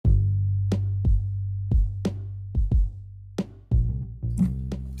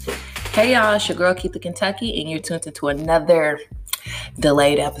Hey y'all, it's your girl Keitha Kentucky, and you're tuned into another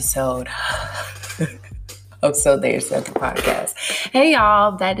delayed episode of So There's That the Podcast. Hey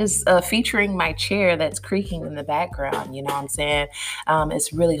y'all, that is featuring my chair that's creaking in the background. You know what I'm saying?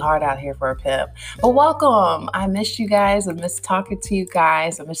 It's really hard out here for a pimp. But welcome. I missed you guys. I missed talking to you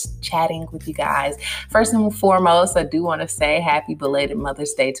guys. I missed chatting with you guys. First and foremost, I do want to say happy belated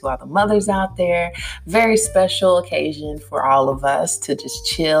Mother's Day to all the mothers out there. Very special occasion for all of us to just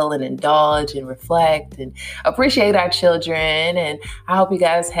chill and indulge and reflect and appreciate our children. And I hope you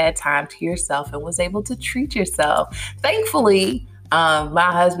guys had time to yourself and was able to treat yourself. Thankfully, my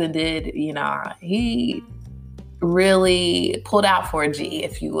husband did, he really pulled out for a G,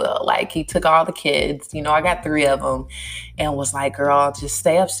 if you will. Like, he took all the kids, I got 3 of them, and was like, girl, just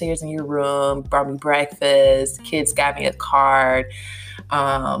stay upstairs in your room, brought me breakfast, the kids got me a card.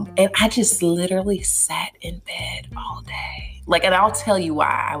 And I just literally sat in bed all day. And I'll tell you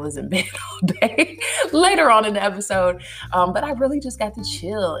why I was in bed all day later on in the episode. But I really just got to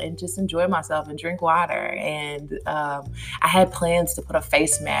chill and just enjoy myself and drink water. And I had plans to put a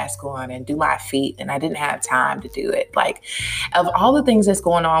face mask on and do my feet, and I didn't have time to do it. Of all the things that's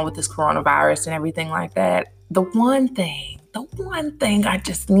going on with this coronavirus and everything like that, the one thing I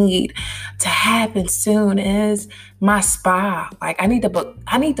just need to happen soon is my spa. I need to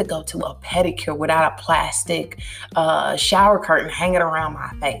go to a pedicure without a plastic shower curtain hanging around my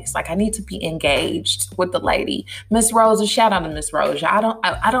face. I need to be engaged with the lady. Miss Rosa, shout out to Miss Rosa.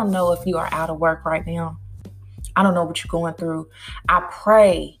 I don't know if you are out of work right now. I don't know what you're going through. I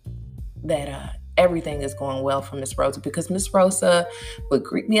pray that everything is going well for Miss Rosa, because Miss Rosa would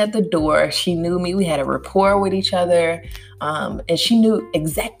greet me at the door. She knew me. We had a rapport with each other. And she knew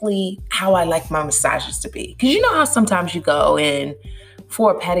exactly how I like my massages to be. Because you know how sometimes you go in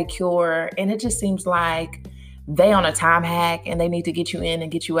for a pedicure and it just seems like they on a time hack and they need to get you in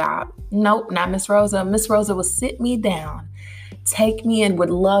and get you out. Nope, not Miss Rosa. Miss Rosa would sit me down, take me in with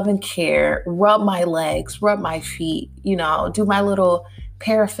love and care, rub my legs, rub my feet, do my little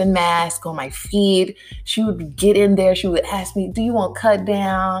paraffin mask on my feet. She would get in there. She would ask me, do you want cut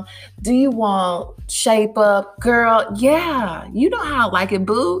down? Do you want shape up? Girl, yeah. You know how I like it,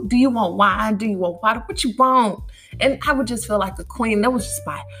 boo. Do you want wine? Do you want water? What you want? And I would just feel like a queen. That was just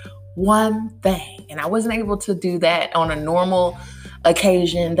my one thing. And I wasn't able to do that on a normal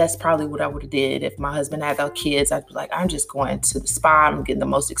occasion. That's probably what I would have did if my husband had no kids. I'd be like, I'm just going to the spa. I'm getting the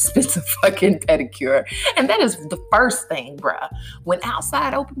most expensive fucking pedicure. And that is the first thing, bruh. When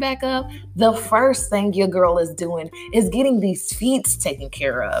outside open back up, the first thing your girl is doing is getting these feet taken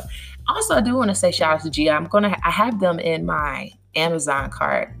care of. Also, I do want to say shout out to Gia. I have them in my Amazon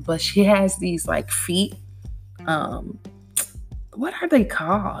cart, but she has these feet. What are they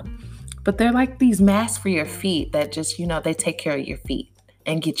called? But they're like these masks for your feet that just, they take care of your feet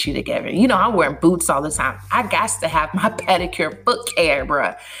and get you together. I'm wearing boots all the time. I got to have my pedicure foot care,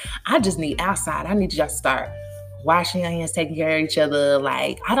 bruh. I just need outside. I need to just start washing your hands, taking care of each other.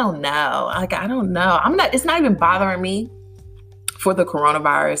 I don't know. I don't know. It's not even bothering me for the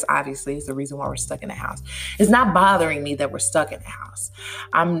coronavirus. Obviously, is the reason why we're stuck in the house. It's not bothering me that we're stuck in the house.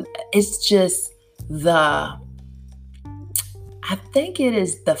 It's just I think it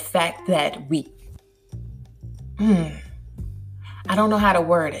is the fact that I don't know how to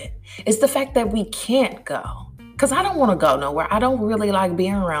word it. It's the fact that we can't go. Because I don't want to go nowhere. I don't really like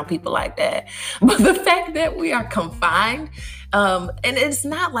being around people like that. But the fact that we are confined, and it's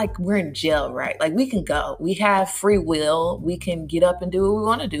not like we're in jail, right? We can go. We have free will. We can get up and do what we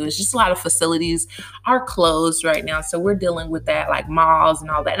want to do. It's just a lot of facilities are closed right now. So we're dealing with that, malls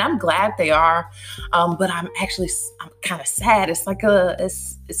and all that. And I'm glad they are. But I'm kind of sad.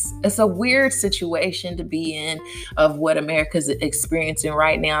 It's it's a weird situation to be in of what America's experiencing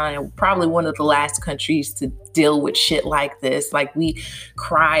right now, and probably one of the last countries to deal with shit like this. We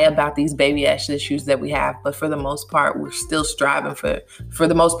cry about these baby ass issues that we have, but for the most part, we're still striving for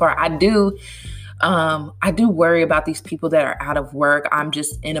the most part. I do worry about these people that are out of work. I'm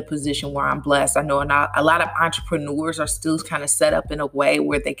just in a position where I'm blessed. I know a lot of entrepreneurs are still kind of set up in a way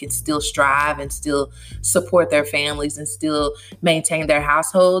where they can still strive and still support their families and still maintain their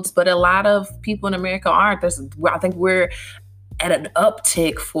households. But a lot of people in America aren't. I think we're at an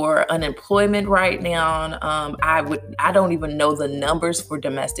uptick for unemployment right now. I don't even know the numbers for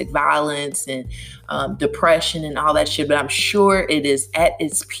domestic violence and depression and all that shit, but I'm sure it is at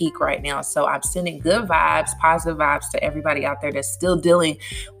its peak right now. So I'm sending good vibes, positive vibes to everybody out there that's still dealing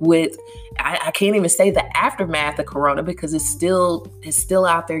with, I can't even say the aftermath of Corona, because it's still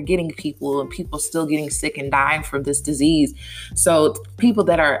out there getting people, and people still getting sick and dying from this disease. So people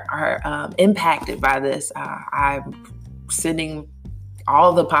that are impacted by this, I'm sending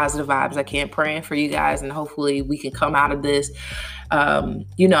all the positive vibes I can, praying for you guys, and hopefully we can come out of this,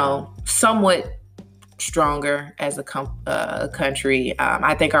 somewhat stronger as a country.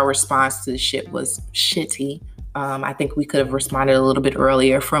 I think our response to the shit was shitty. I think we could have responded a little bit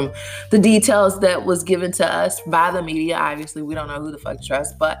earlier from the details that was given to us by the media. Obviously, we don't know who the fuck to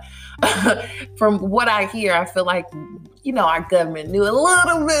trust, but from what I hear, I feel like, our government knew a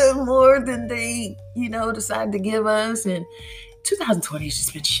little bit more than they, decided to give us. And 2020 has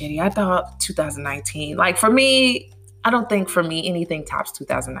just been shitty. I thought 2019, for me, I don't think for me anything tops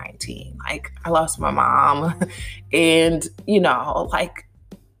 2019. I lost my mom and,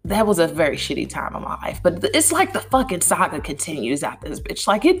 that was a very shitty time of my life. But it's like the fucking saga continues after this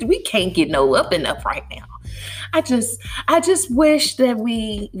bitch. We can't get no up and up right now. I just wish that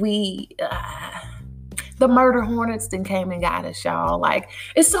the murder hornets then came and got us, y'all.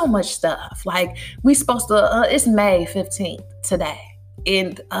 It's so much stuff. We supposed to, it's May 15th today.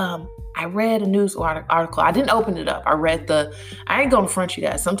 And I read a news article. I didn't open it up. I ain't gonna front you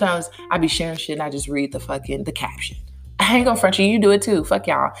guys. Sometimes I be sharing shit and I just read the caption. I ain't gonna front you. You do it too. Fuck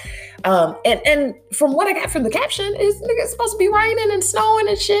y'all. And from what I got from the caption is niggas supposed to be raining and snowing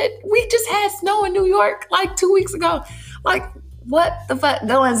and shit. We just had snow in New York 2 weeks ago. What the fuck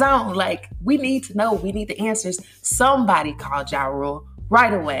going on? We need to know. We need the answers. Somebody called Ja Rule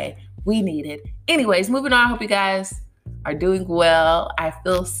right away. We need it. Anyways, moving on. I hope you guys are doing well. I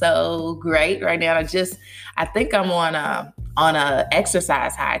feel so great right now. I think I'm on a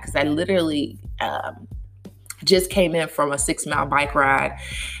exercise high because I literally just came in from a 6-mile bike ride.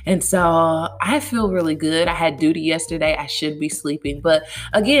 And so I feel really good. I had duty yesterday. I should be sleeping. But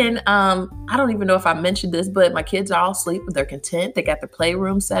again, I don't even know if I mentioned this, but my kids are all asleep. They're content. They got the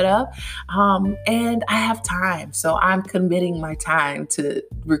playroom set up. And I have time. So I'm committing my time to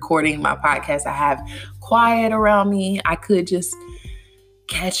recording my podcast. I have quiet around me. I could just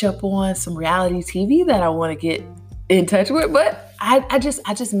catch up on some reality TV that I want to get in touch with, but I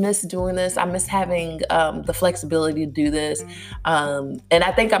just miss doing this. I miss having the flexibility to do this. And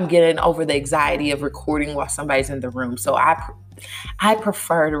I think I'm getting over the anxiety of recording while somebody's in the room. So I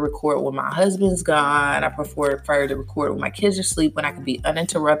prefer to record when my husband's gone. I prefer to record when my kids are asleep, when I can be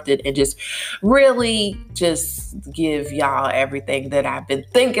uninterrupted and just really just give y'all everything that I've been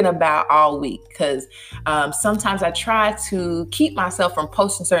thinking about all week. Because sometimes I try to keep myself from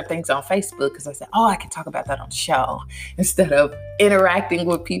posting certain things on Facebook because I say, I can talk about that on the show instead of interacting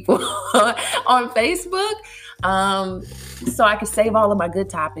with people on Facebook. So I can save all of my good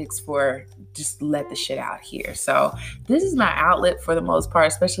topics for just let the shit out here. So this is my outlet for the most part,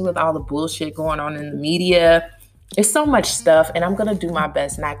 especially with all the bullshit going on in the media. It's so much stuff, and I'm going to do my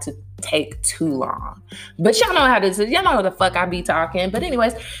best not to take too long. But y'all know how this is. Y'all know how the fuck I be talking. But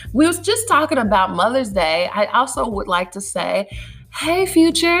anyways, we was just talking about Mother's Day. I also would like to say, hey,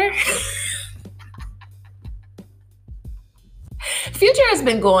 Future. Future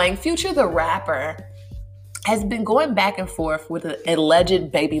the rapper has been going back and forth with an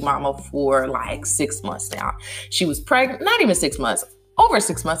alleged baby mama for 6 months now. She was pregnant, not even 6 months, over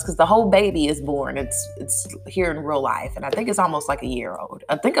 6 months, because the whole baby is born. It's here in real life. And I think it's almost a year old.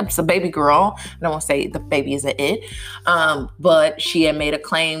 I think it's a baby girl. I don't want to say the baby is it. But she had made a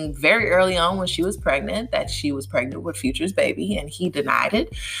claim very early on when she was pregnant that she was pregnant with Future's baby. And he denied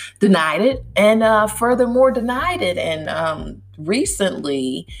it, and furthermore denied it. And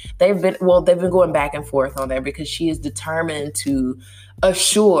recently they've been going back and forth on that because she is determined to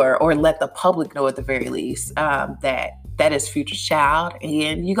assure or let the public know at the very least that is Future's child,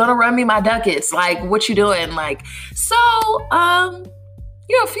 and you're gonna run me my ducats. What you doing? So a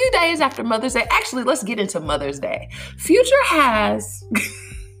few days after Mother's Day, actually, let's get into Mother's Day. Future has,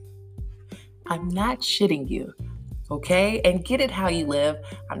 I'm not shitting you, okay? And get it how you live.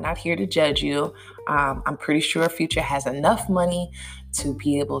 I'm not here to judge you. I'm pretty sure Future has enough money to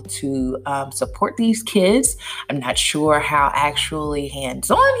be able to support these kids. I'm not sure how actually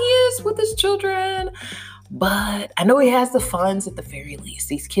hands-on he is with his children, but I know he has the funds at the very least.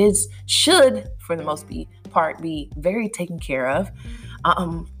 These kids should, for the most part, be very taken care of.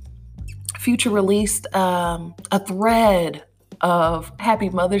 Future released a thread of Happy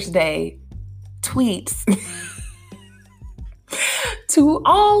Mother's Day tweets to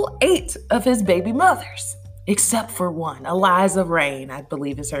all 8 of his baby mothers, except for one, Eliza Rain, I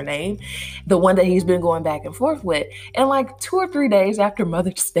believe is her name, the one that he's been going back and forth with. And 2 or 3 days after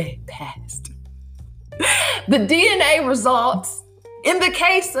Mother's Day passed, the DNA results in the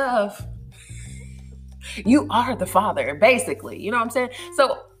case of you are the father, basically. You know what I'm saying?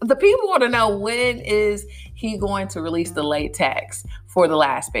 So the people want to know, when is he going to release the latex for the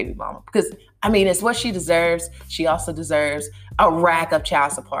last baby mama. Because, I mean, it's what she deserves. She also deserves a rack of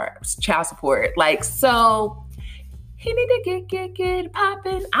child support. Like, so he need to get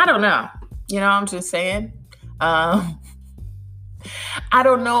popping. I don't know. I'm just saying. I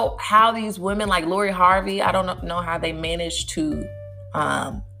don't know how these women like Lori Harvey, I don't know how they managed to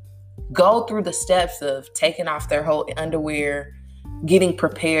go through the steps of taking off their whole underwear, getting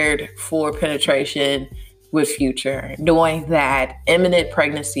prepared for penetration with Future, knowing that imminent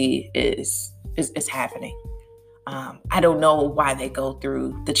pregnancy is happening. I don't know why they go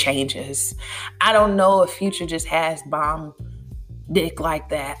through the changes. I don't know if Future just has bomb dick like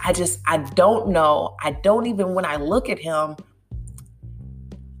that. I don't know. I don't even, when I look at him,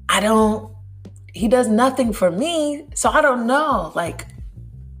 he does nothing for me. So I don't know. Like,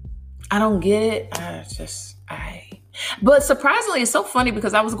 I don't get it. But surprisingly, it's so funny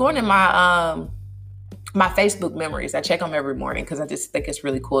because I was going in my Facebook memories. I check them every morning because I just think it's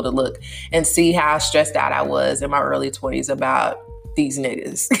really cool to look and see how stressed out I was in my early 20s about these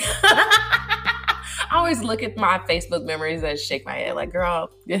niggas. I always look at my Facebook memories and shake my head like, girl,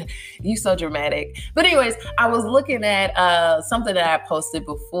 you so dramatic. But anyways, I was looking at something that I posted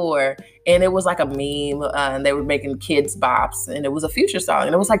before, and it was like a meme, and they were making kids bops, and it was a Future song,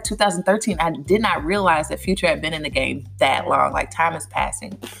 and it was like 2013. I did not realize that Future had been in the game that long. Like, time is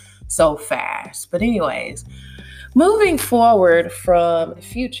passing so fast. But anyways, moving forward from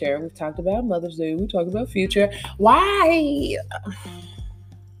Future, we've talked about Mother's Day, we talked about Future. Why?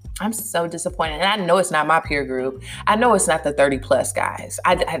 I'm so disappointed. And I know it's not my peer group. I know it's not the 30 plus guys.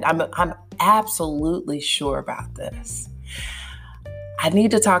 I'm absolutely sure about this. I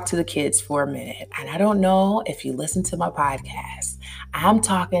need to talk to the kids for a minute. And I don't know if you listen to my podcast. I'm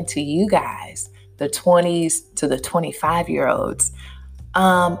talking to you guys, the 20s to the 25-year-olds.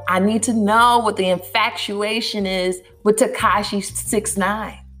 I need to know what the infatuation is with Tekashi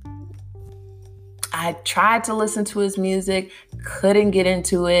 6ix9ine. I tried to listen to his music, couldn't get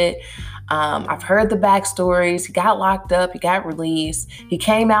into it. I've heard the backstories. He got locked up. He got released. He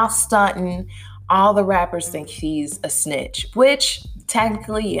came out stunting. All the rappers think he's a snitch, which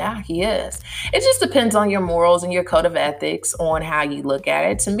technically, yeah, he is. It just depends on your morals and your code of ethics on how you look at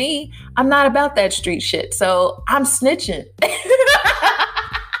it. To me, I'm not about that street shit, so I'm snitching.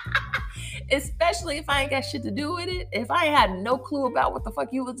 Especially if I ain't got shit to do with it. If I had no clue about what the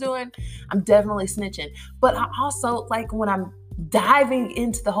fuck you was doing, I'm definitely snitching. But I also, like, when I'm diving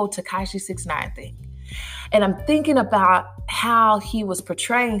into the whole Tekashi 6ix9ine thing, and I'm thinking about how he was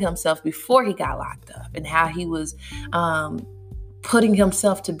portraying himself before he got locked up, and how he was putting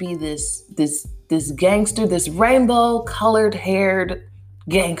himself to be this gangster, this rainbow colored haired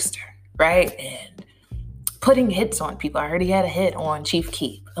gangster, right? And putting hits on people. I heard he had a hit on Chief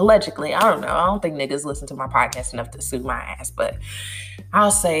Keef, allegedly. I don't know. I don't think niggas listen to my podcast enough to sue my ass, but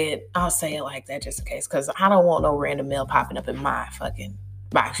I'll say it like that just in case, because I don't want no random mail popping up in my fucking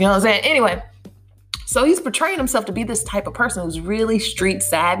box. You know what I'm saying? Anyway, so he's portraying himself to be this type of person who's really street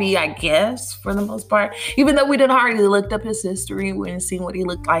savvy, I guess, for the most part. Even though we done already looked up his history, we didn't see what he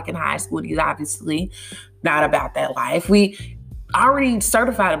looked like in high school. He's obviously not about that life. We already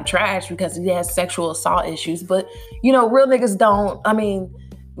certified him trash because he has sexual assault issues. But, real niggas don't. I mean,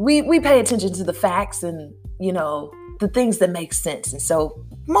 we pay attention to the facts and, the things that make sense. And so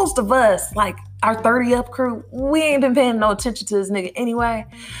most of us, like our 30 up crew, we ain't been paying no attention to this nigga anyway.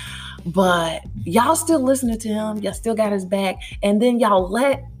 But y'all still listening to him. Y'all still got his back. And then y'all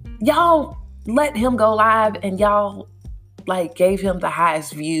let him go live, and y'all gave him the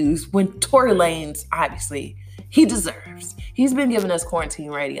highest views when Tory Lanez, obviously, he deserves. He's been giving us quarantine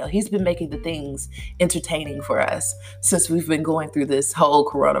radio. He's been making the things entertaining for us since we've been going through this whole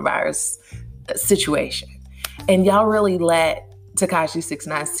coronavirus situation. And y'all really let Tekashi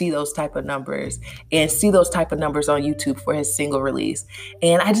 6ix9ine see those type of numbers, and see those type of numbers on YouTube for his single release.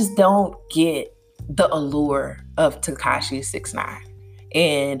 And I just don't get the allure of Tekashi 6ix9ine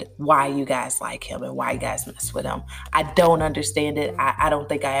and why you guys like him and why you guys mess with him. I don't understand it. I don't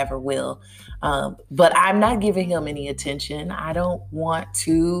think I ever will. But I'm not giving him any attention. I don't want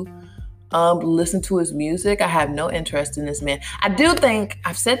to listen to his music. I have no interest in this man. I do think,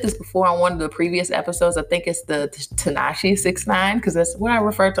 I've said this before on one of the previous episodes, I think it's the Tanashi 6ix9ine, because that's what I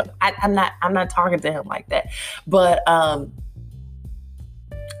refer to. I'm not talking to him like that. But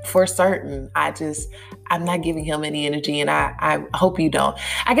for certain, I'm not giving him any energy, and I hope you don't.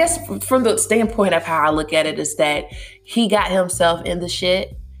 I guess from the standpoint of how I look at it is that he got himself in the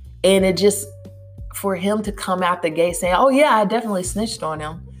shit, and it just, for him to come out the gate saying, oh yeah, I definitely snitched on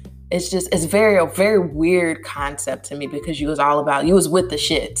him. It's very weird concept to me, because you was with the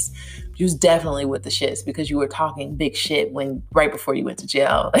shits. you was definitely with the shits because you were talking big shit right before you went to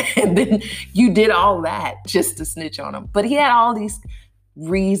jail. And then you did all that just to snitch on him. But he had all these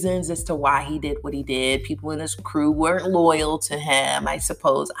reasons as to why he did what he did. People in his crew weren't loyal to him, I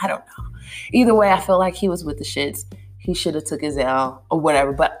suppose. I don't know. Either way, I feel like he was with the shits. He should have took his L or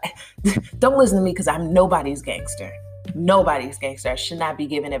whatever. But don't listen to me because I'm nobody's gangster. Nobody's gangster. I should not be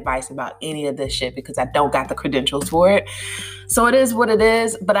giving advice about any of this shit because I don't got the credentials for it. So it is what it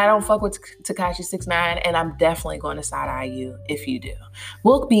is, but I don't fuck with Tekashi 6ix9ine, and I'm definitely going to side-eye you if you do.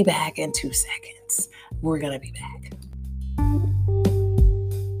 We'll be back in 2 seconds. We're going to be back.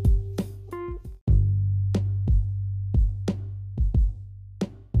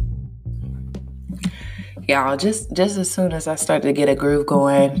 Y'all, just as soon as I start to get a groove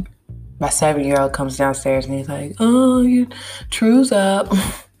going, my 7-year-old comes downstairs and he's like, oh, you true's up.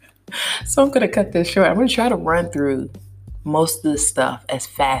 So I'm going to cut this short. I'm going to try to run through most of the stuff as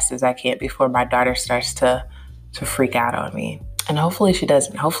fast as I can before my daughter starts to freak out on me. And hopefully she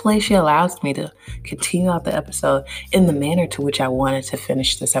doesn't. Hopefully she allows me to continue out the episode in the manner to which I wanted to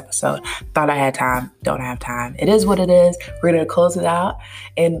finish this episode. Thought I had time. Don't have time. It is what it is. We're going to close it out.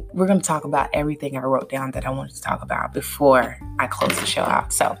 And we're going to talk about everything I wrote down that I wanted to talk about before I close the show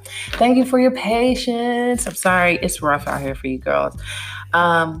out. So thank you for your patience. I'm sorry. It's rough out here for you girls.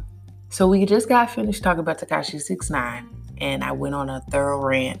 So we just got finished talking about Tekashi 6ix9ine. And I went on a thorough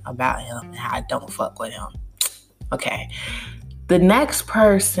rant about him and how I don't fuck with him. Okay. The next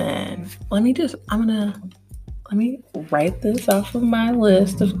person, let me write this off of my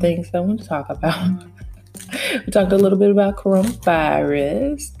list of things I want to talk about. We talked a little bit about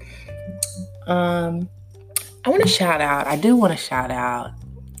coronavirus. I do want to shout out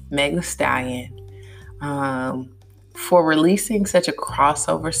Meg Thee Stallion for releasing such a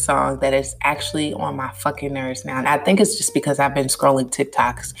crossover song that is actually on my fucking nerves now. And I think it's just because I've been scrolling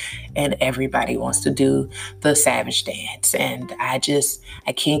TikToks and everybody wants to do the Savage dance. And I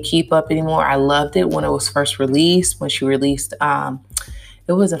can't keep up anymore. I loved it when it was first released, when she released,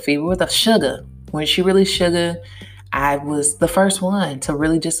 it was a Fever with a Sugar. When she released Sugar, I was the first one to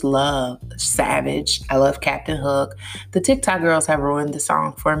really just love Savage. I love Captain Hook. The TikTok girls have ruined the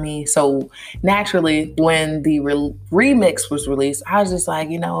song for me. So naturally, when the remix was released, I was just like,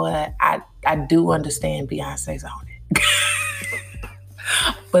 you know what? I do understand Beyonce's on it.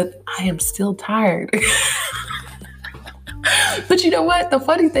 But I am still tired. But you know what? The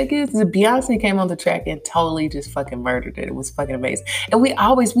funny thing is that Beyonce came on the track and totally just fucking murdered it. It was fucking amazing. And we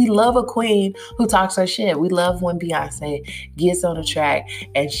love a queen who talks her shit. We love when Beyonce gets on the track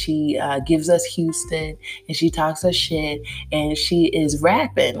and she gives us Houston and she talks her shit and she is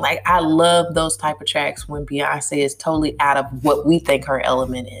rapping. Like, I love those type of tracks when Beyonce is totally out of what we think her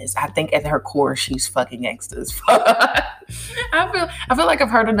element is. I think at her core, she's fucking gangsta as fuck. I feel like I've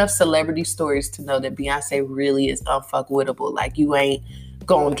heard enough celebrity stories to know that Beyonce really is unfuckwittable. Like, you ain't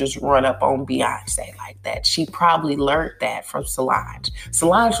gonna just run up on Beyonce like that. She probably learned that from Solange.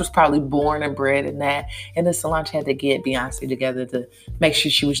 Solange was probably born and bred in that. And then Solange had to get Beyonce together to make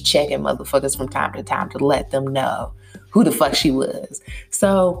sure she was checking motherfuckers from time to time to let them know who the fuck she was.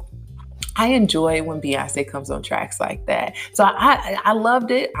 So I enjoy when Beyonce comes on tracks like that. So I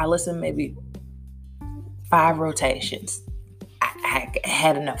loved it. I listened maybe 5 rotations. I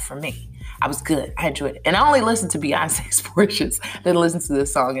had enough for me. I was good. I enjoyed it. And I only listened to Beyonce's portions. Didn't listen to the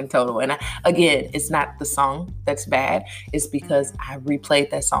song in total. And again, it's not the song that's bad. It's because I replayed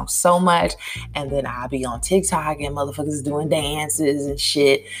that song so much. And then I'll be on TikTok and motherfuckers doing dances and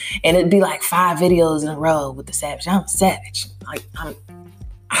shit. And it'd be like 5 videos in a row with the Savage. I'm a savage. Like,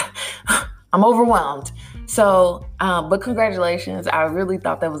 I'm overwhelmed. So, but congratulations. I really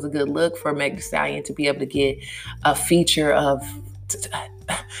thought that was a good look for Meg Thee Stallion to be able to get a feature of...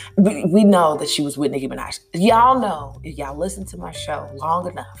 We know that she was with Nicki Minaj. Y'all know, if y'all listen to my show long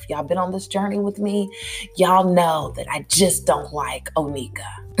enough, y'all been on this journey with me, y'all know that I just don't like Onika.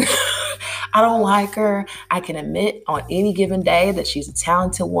 I don't like her. I can admit on any given day that she's a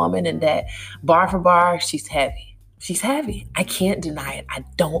talented woman and that bar for bar, she's heavy. She's heavy. I can't deny it. I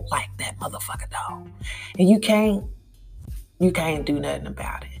don't like that motherfucker though. And you can't do nothing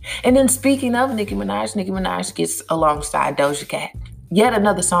about it. And then speaking of Nicki Minaj gets alongside Doja Cat. Yet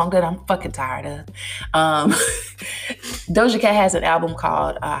another song that I'm fucking tired of. Doja Cat has an album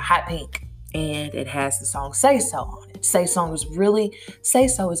called Hot Pink, and it has the song Say So on it. Say So is a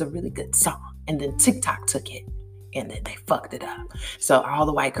really good song. And then TikTok took it, and then they fucked it up. So all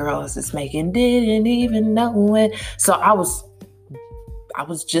the white girls is making didn't even know it. So I was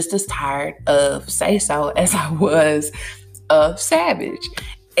just as tired of Say So as I was of Savage.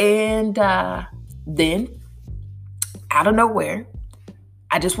 And then, out of nowhere,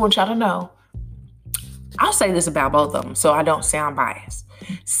 I just want y'all to know, I'll say this about both of them so I don't sound biased.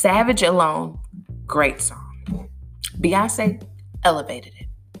 Savage alone, great song. Beyonce elevated it,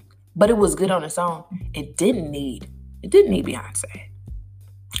 but it was good on its own. It didn't need Beyonce.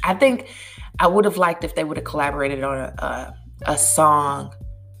 I think I would have liked if they would have collaborated on a song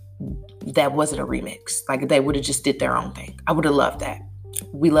that wasn't a remix. Like they would have just did their own thing. I would have loved that.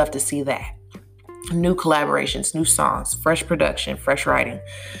 We love to see that. New collaborations, new songs, fresh production, fresh writing,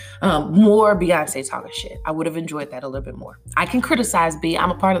 more Beyonce talking shit. I would have enjoyed that a little bit more. I can criticize B.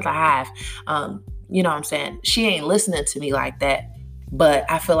 I'm a part of the Hive. You know what I'm saying? She ain't listening to me like that, but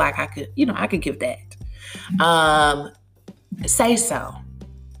I feel like I could give that. Say So.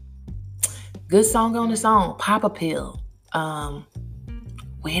 Good song on its own. Pop a Pill.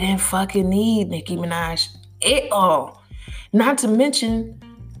 We didn't fucking need Nicki Minaj at all. Not to mention,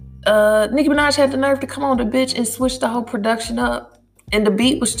 Nicki Minaj had the nerve to come on the bitch and switch the whole production up. And the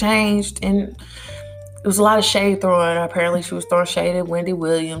beat was changed. And it was a lot of shade throwing. Apparently she was throwing shade at Wendy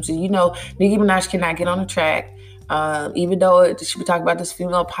Williams. And Nicki Minaj cannot get on the track. Even though she be talking about this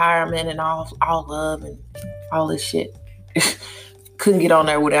female empowerment and all love and all this shit. Couldn't get on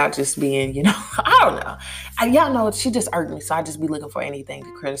there without just being, I don't know. Y'all know, she just irked me. So I just be looking for anything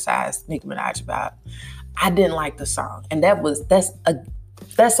to criticize Nicki Minaj about. I didn't like the song. And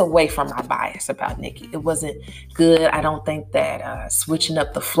that's away from my bias about Nicki. It wasn't good. I don't think that switching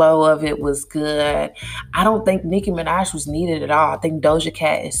up the flow of it was good. I don't think Nicki Minaj was needed at all. I think Doja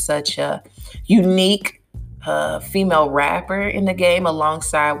Cat is such a unique female rapper in the game,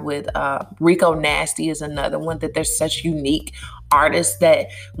 alongside with Rico Nasty is another one, that they're such unique artists that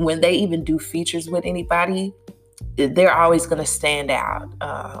when they even do features with anybody, they're always going to stand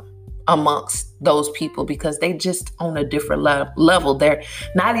out amongst those people because they just on a different level. They're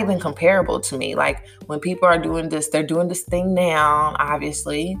not even comparable to me. Like when people are doing this, they're doing this thing now,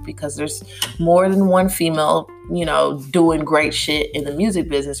 obviously, because there's more than one female, doing great shit in the music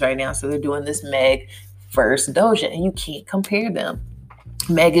business right now. So they're doing this Meg versus Doja, and you can't compare them.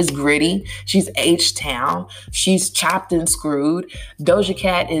 Meg is gritty. She's H-Town. She's chopped and screwed. Doja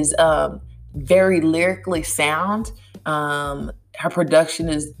Cat is very lyrically sound. Her production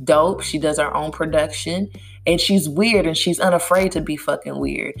is dope. She does her own production. And she's weird, and she's unafraid to be fucking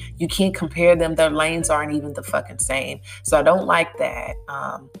weird. You can't compare them. Their lanes aren't even the fucking same. So I don't like that.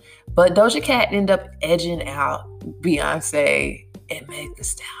 But Doja Cat ended up edging out Beyonce and Meg Thee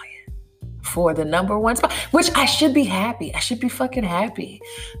Stallion for the number one spot, which I should be happy. I should be fucking happy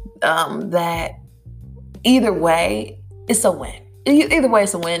that either way, it's a win. Either way,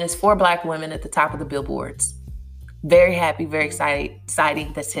 it's a win. It's 4 Black women at the top of the billboards. Very happy, very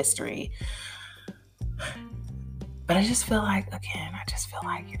exciting. That's history. But I just feel like,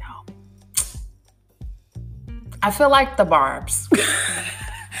 I feel like the Barbs.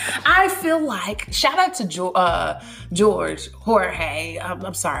 I feel like, shout out to Jorge.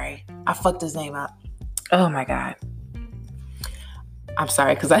 I'm sorry. I fucked his name up. Oh my God. I'm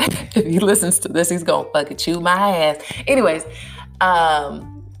sorry, because if he listens to this, he's going to fucking chew my ass. Anyways, I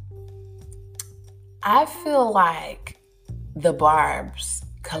feel like the Barbs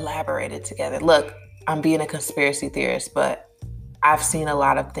collaborated together. Look, I'm being a conspiracy theorist, but I've seen a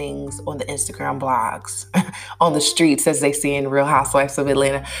lot of things on the Instagram blogs, on the streets, as they see in Real Housewives of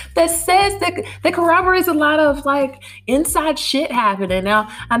Atlanta, that says that corroborates a lot of like inside shit happening. Now,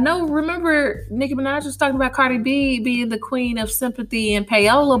 remember Nicki Minaj was talking about Cardi B being the queen of sympathy and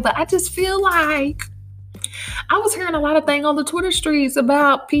payola, but I just feel like I was hearing a lot of things on the Twitter streets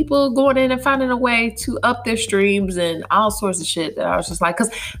about people going in and finding a way to up their streams and all sorts of shit that I was just like,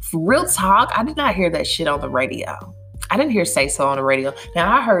 because real talk, I did not hear that shit on the radio. I didn't hear Say So on the radio.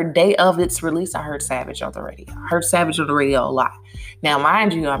 Now, I heard day of its release, I heard Savage on the radio. I heard Savage on the radio a lot. Now,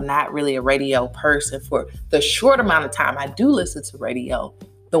 mind you, I'm not really a radio person. For the short amount of time I do listen to radio,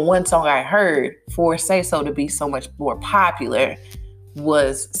 the one song I heard for Say So to be so much more popular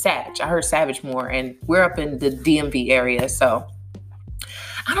was Savage. I heard Savage more, and we're up in the DMV area, so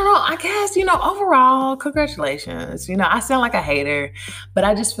I don't know. I guess, overall, congratulations. I sound like a hater, but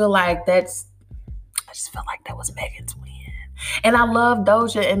I just feel like that was Megan's win. And I love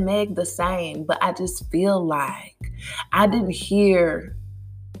Doja and Meg the same, but I just feel like I didn't hear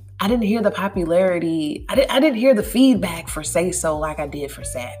the popularity. I didn't hear the feedback for Say So like I did for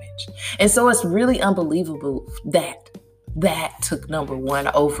Savage. And so it's really unbelievable that took number one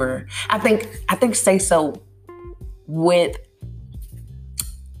over. I think Say So went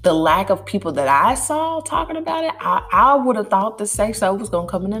the lack of people that I saw talking about it, I would have thought the Say So was going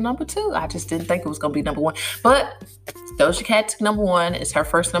to come in at number 2. I just didn't think it was going to be number 1. But Doja Cat took number 1. It's her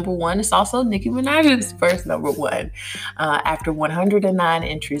first number 1. It's also Nicki Minaj's first number 1. After 109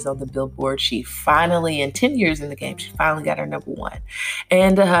 entries on the Billboard, she finally, in 10 years in the game, she finally got her number 1.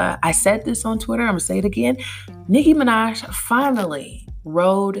 And I said this on Twitter. I'm going to say it again. Nicki Minaj finally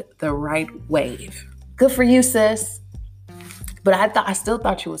rode the right wave. Good for you, sis. But I still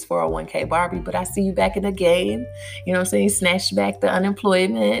thought you was 401k Barbie, but I see you back in the game. You know what I'm saying? Snatched back the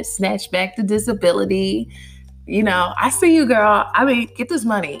unemployment, snatched back the disability. You know, I see you, girl. I mean, get this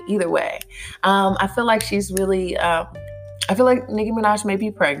money either way. I feel like she's really, I feel like Nicki Minaj may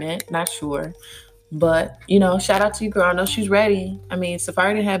be pregnant. Not sure. But, you know, shout out to you, girl. I know she's ready. I mean,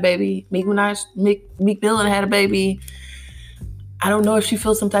 Safaree didn't have a baby. Meek Mill had a baby. I don't know if she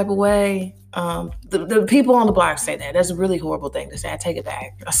feels some type of way. The people on the block say that. That's a really horrible thing to say. I take it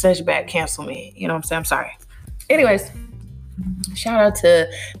back. I send it back. Cancel me. You know what I'm saying? I'm sorry. Anyways, shout out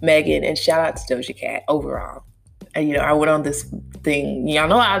to Megan and shout out to Doja Cat overall. And, you know, I went on this thing. Y'all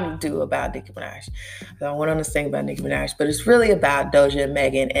know I do about Nicki Minaj. So I went on this thing about Nicki Minaj. But it's really about Doja and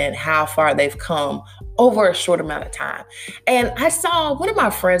Megan and how far they've come over a short amount of time. And I saw one of my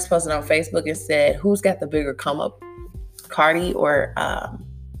friends posted on Facebook and said, who's got the bigger come up? Cardi or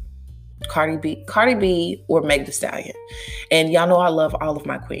Cardi B or Meg Thee Stallion. And y'all know I love all of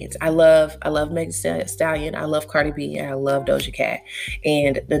my queens. I love Meg Thee Stallion. I love Cardi B and I love Doja Cat.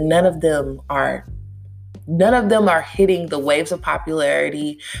 And none of them are hitting the waves of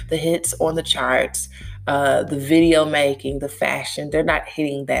popularity, the hits on the charts, the video making, the fashion. They're not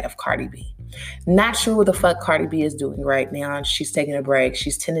hitting that of Cardi B. Not sure what the fuck Cardi B is doing right now. She's taking a break.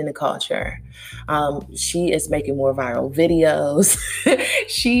 She's tending the culture. She is making more viral videos.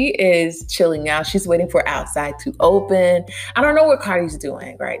 She is chilling out. She's waiting for outside to open. I don't know what Cardi's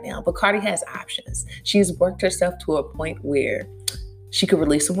doing right now, but Cardi has options. She's worked herself to a point where she could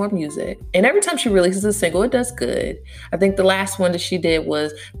release some more music. And every time she releases a single, it does good. I think the last one that she did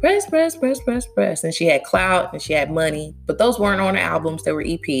was Press, Press, Press, Press, Press. And she had Clout and she had Money, but those weren't on albums. They were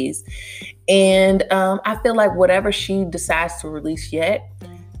EPs. And I feel like whatever she decides to release yet,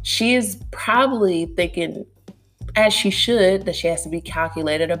 she is probably thinking, as she should, that she has to be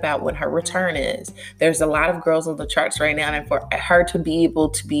calculated about when her return is. There's a lot of girls on the charts right now, and for her to be able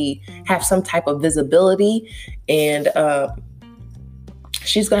to have some type of visibility and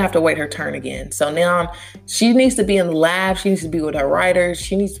she's going to have to wait her turn again. So now she needs to be in the lab. She needs to be with her writers.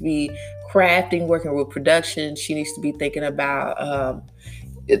 She needs to be crafting, working with production. She needs to be thinking about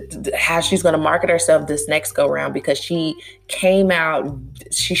how she's going to market herself this next go round, because she came out,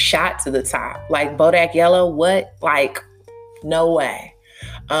 she shot to the top. Like Bodak Yellow, what? Like, no way.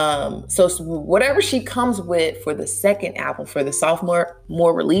 So whatever she comes with for the second album, for the sophomore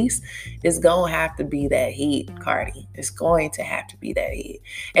release, is going to have to be that heat, Cardi. It's going to have to be that heat.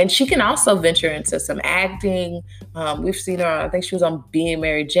 And she can also venture into some acting. We've seen her, I think she was on Being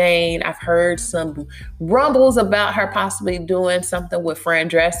Mary Jane. I've heard some rumbles about her possibly doing something with Fran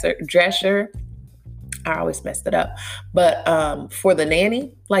Drescher. I always messed it up. But for The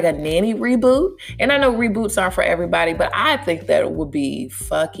Nanny, like a nanny reboot. And I know reboots aren't for everybody, but I think that it would be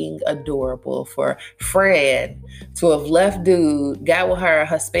fucking adorable for Fran to have left dude, got with her a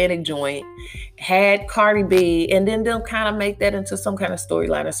Hispanic joint, had Cardi B, and then they'll kind of make that into some kind of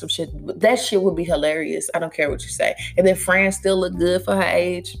storyline or some shit. That shit would be hilarious. I don't care what you say. And then Fran still look good for her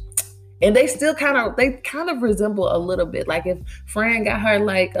age. And they still kind of resemble a little bit. Like if Fran got her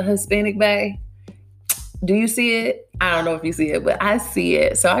like a Hispanic bae. Do you see it? I don't know if you see it, but I see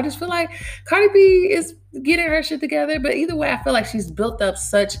it. So I just feel like Cardi B is getting her shit together. But either way, I feel like she's built up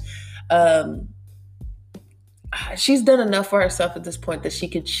such, she's done enough for herself at this point that she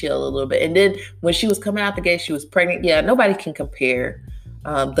could chill a little bit. And then when she was coming out the gate, she was pregnant. Yeah, nobody can compare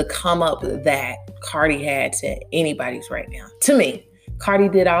the come up that Cardi had to anybody's right now. To me, Cardi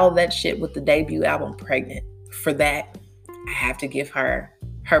did all of that shit with the debut album Pregnant. For that, I have to give her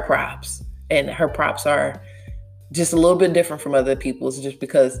props. And her props are just a little bit different from other people's, just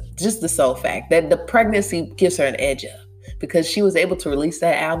the sole fact that the pregnancy gives her an edge up, because she was able to release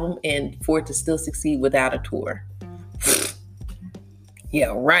that album and for it to still succeed without a tour.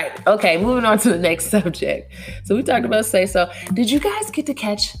 Yeah, right. Okay, moving on to the next subject. So we talked about Say So. Did you guys get to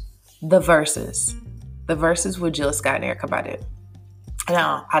catch the verses? The verses with Jill Scott and Erykah Badu?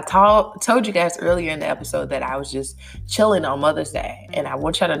 Now, I told you guys earlier in the episode that I was just chilling on Mother's Day. And I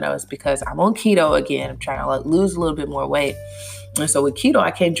want y'all to know it's because I'm on keto again. I'm trying to lose a little bit more weight. And so with keto,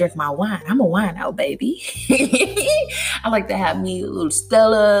 I can't drink my wine. I'm a wine out, baby. I like to have me a little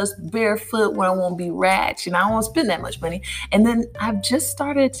Stella's, barefoot, where I won't be ratchet. And I don't want to spend that much money. And then I've just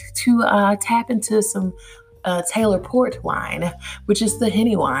started to tap into some Taylor Port wine, which is the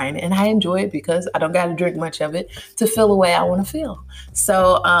Henny wine. And I enjoy it because I don't got to drink much of it to feel the way I want to feel.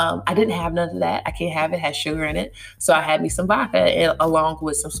 So I didn't have none of that. I can't have it. It has sugar in it. So I had me some vodka along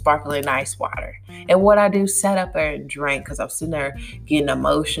with some sparkling ice water. And what I do, sat up there and drank because I was sitting there getting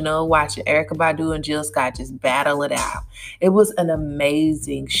emotional, watching Erykah Badu and Jill Scott just battle it out. It was an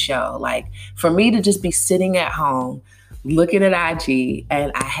amazing show. Like, for me to just be sitting at home, looking at IG,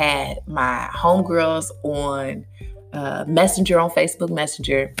 and I had my homegirls on Messenger, on Facebook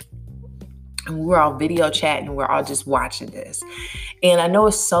Messenger, and we were all video chatting. We're all just watching this. And I know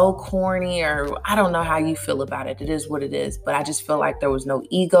it's so corny, or I don't know how you feel about it. It is what it is. But I just feel like there was no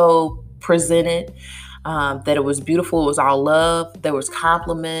ego presented, that it was beautiful. It was all love. There was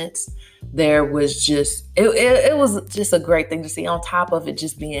compliments. There was just, it was just a great thing to see, on top of it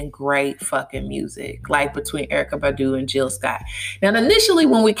just being great fucking music, like between Erykah Badu and Jill Scott. Now, initially,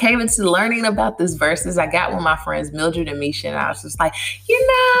 when we came into learning about this verses, I got with my friends Mildred and Misha, and I was just like, I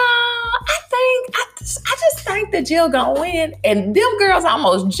just think that Jill gonna win. And them girls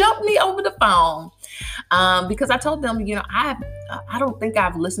almost jumped me over the phone. Because I told them, I don't think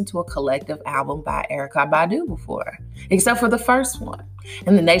I've listened to a collective album by Erykah Badu before, except for the first one.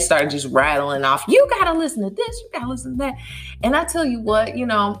 And then they started just rattling off, you got to listen to this, you got to listen to that. And I tell you what,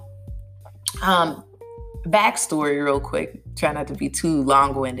 backstory real quick, try not to be too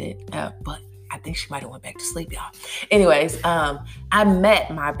long-winded, but I think she might have went back to sleep, y'all. Anyways, I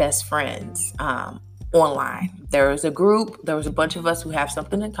met my best friends online. There was a group. There was a bunch of us who have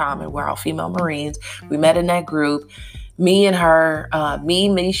something in common. We're all female Marines. We met in that group. Me and her, me,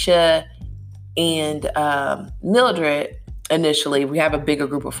 Misha, and Mildred. Initially, we have a bigger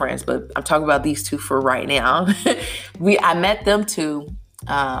group of friends, but I'm talking about these two for right now. I met them too,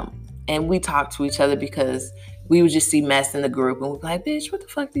 and we talked to each other because we would just see mess in the group, and we'd be like, bitch, what the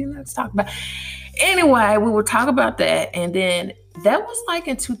fuck do you not talk about? Anyway, we would talk about that, and then that was like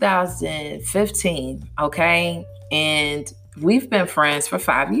in 2015, okay? And we've been friends for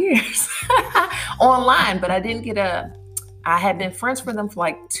 5 years online, but I had been friends with them for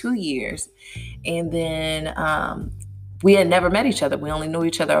like 2 years. And then we had never met each other. We only knew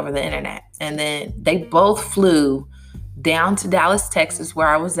each other over the internet. And then they both flew down to Dallas, Texas, where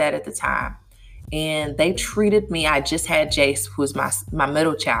I was at the time. And they treated me, I just had Jace, who was my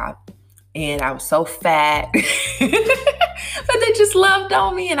middle child. And I was so fat. But they just loved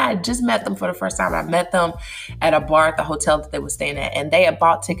on me, and I just met them for the first time. I met them at a bar at the hotel that they were staying at, and they had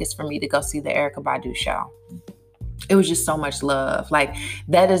bought tickets for me to go see the Erykah Badu show. It was just so much love. Like,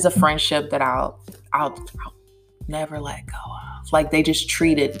 that is a friendship that I'll never let go of. Like, they just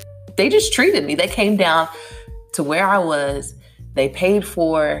treated me. They came down to where I was. They paid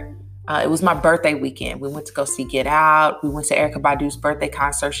for. It was my birthday weekend. We went to go see Get Out. We went to Erykah Badu's birthday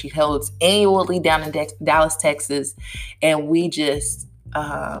concert. She holds annually down in Dallas, Texas. And we just,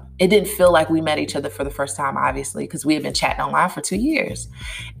 it didn't feel like we met each other for the first time, obviously, because we had been chatting online for 2 years.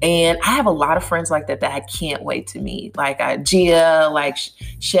 And I have a lot of friends like that I can't wait to meet. Like Gia, like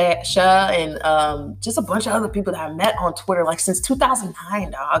Sha, and just a bunch of other people that I met on Twitter, like since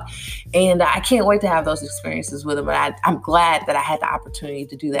 2009, dog. And I can't wait to have those experiences with them. And I'm glad that I had the opportunity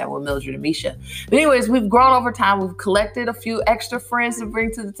to do that with Mildred and Misha. But anyways, we've grown over time. We've collected a few extra friends to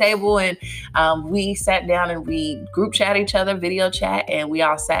bring to the table. And we sat down and we group chat each other, video chat, and we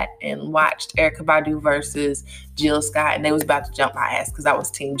all sat and watched Erykah Badu versus Jill Scott. And they was about to jump my ass because I was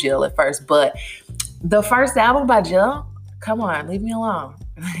Team Jill at first. But the first album by Jill, come on, leave me alone.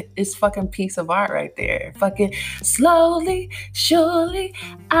 It's fucking piece of art right there. Fucking slowly, surely,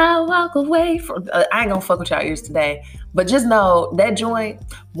 I walk away from. I ain't gonna fuck with y'all ears today, but just know that joint,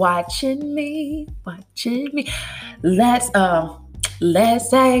 watching me. Let's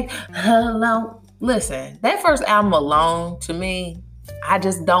say hello. Listen, that first album alone, to me, I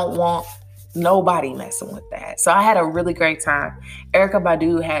just don't want nobody messing with that. So I had a really great time. Erykah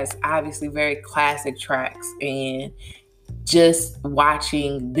Badu has obviously very classic tracks, and just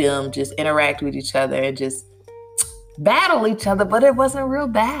watching them just interact with each other and just battle each other, but it wasn't a real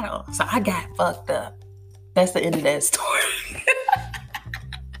battle. So I got fucked up. That's the end of that story.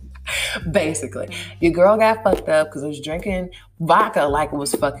 Basically, your girl got fucked up because it was drinking vodka like it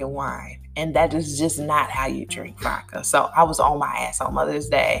was fucking wine. And that is just not how you drink vodka. So I was on my ass on Mother's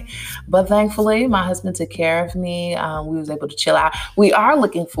Day. But thankfully, my husband took care of me. We was able to chill out. We are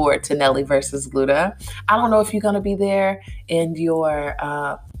looking forward to Nelly versus Luda. I don't know if you're going to be there in your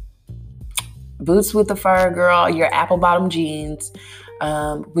boots with the fur, girl, your apple bottom jeans,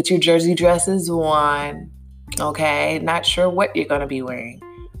 with your jersey dresses on. Okay, not sure what you're going to be wearing.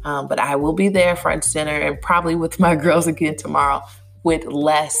 But I will be there front and center, and probably with my girls again tomorrow with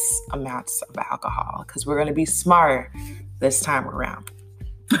less amounts of alcohol, because we're going to be smarter this time around.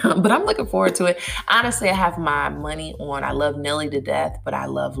 But I'm looking forward to it. Honestly, I have my money on, I love Nelly to death, but I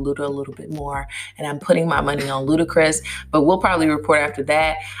love Luda a little bit more. And I'm putting my money on Ludacris, but we'll probably report after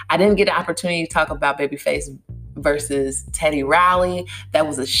that. I didn't get an opportunity to talk about Babyface versus Teddy Riley. That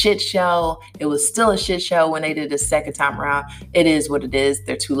was a shit show. It was still a shit show when they did the second time around. It is what it is.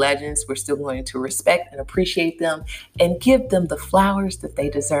 They're two legends. We're still going to respect and appreciate them and give them the flowers that they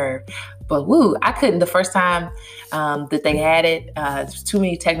deserve. But woo, I couldn't the first time that they had it. There's too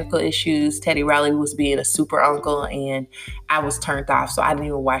many technical issues. Teddy Riley was being a super uncle, and I was turned off, so I didn't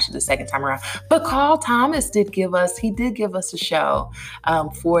even watch it the second time around. But Carl Thomas did give us a show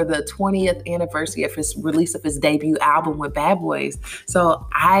for the 20th anniversary of his release of his debut album with Bad Boys. So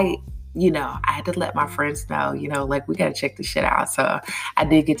I had to let my friends know, like, we got to check this shit out. So I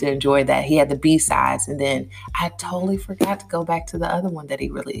did get to enjoy that. He had the B-sides, and then I totally forgot to go back to the other one that he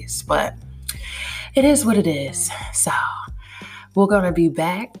released. But it is what it is. So we're going to be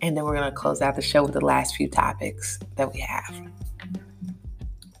back, and then we're going to close out the show with the last few topics that we have.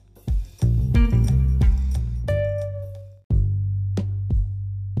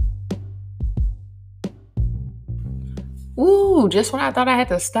 Ooh, just when I thought I had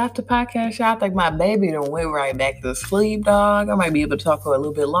to stop the podcast, y'all, I think my baby done went right back to sleep, dog. I might be able to talk for a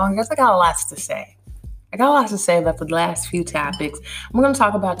little bit longer because I got lots to say. About the last few topics. I'm going to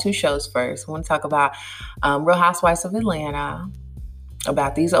talk about two shows first. I want to talk about Real Housewives of Atlanta,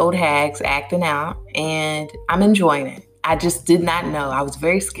 about these old hags acting out, and I'm enjoying it. I just did not know. I was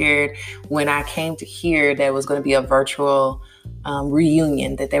very scared when I came to hear that it was going to be a virtual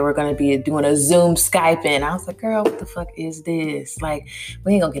reunion, that they were going to be doing a Zoom Skype in. I was like, girl, what the fuck is this? Like,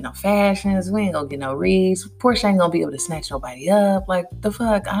 we ain't going to get no fashions. We ain't going to get no reads. Portia ain't going to be able to snatch nobody up. Like, the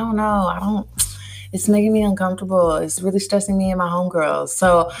fuck? I don't know. It's making me uncomfortable. It's really stressing me and my homegirls.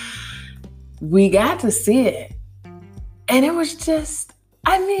 So we got to see it. And it was just,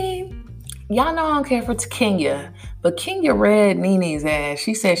 y'all know I don't care for Kenya, but Kenya read Nene's ass.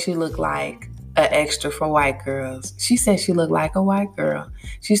 She said she looked like an extra for white girls. She said she looked like a white girl.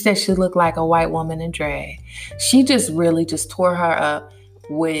 She said she looked like a white woman in drag. She just really just tore her up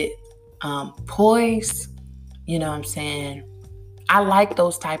with poise. You know what I'm saying? I like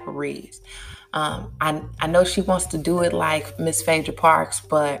those type of reads. I know she wants to do it like Miss Phaedra Parks,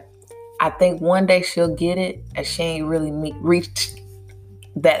 but I think one day she'll get it, as she ain't really reached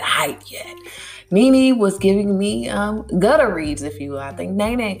that height yet. Nene was giving me gutter reads, if you will. I think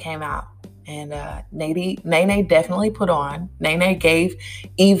Nene came out, and Nene definitely put on. Nene gave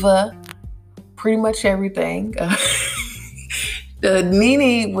Eva pretty much everything.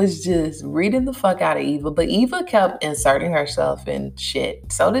 Nene was just reading the fuck out of Eva, but Eva kept inserting herself in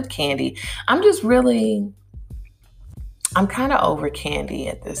shit. So did Kandi. I'm kind of over Kandi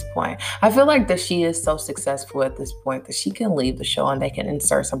at this point. I feel like that she is so successful at this point that she can leave the show and they can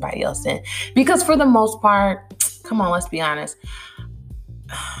insert somebody else in. Because for the most part, come on, let's be honest,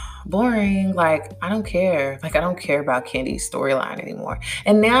 boring. Like, I don't care. Like, I don't care about Kandi's storyline anymore.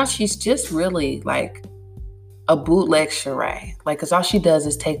 And now she's just really like a bootleg Sheree. Like, because all she does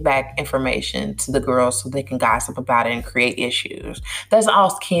is take back information to the girls so they can gossip about it and create issues. That's all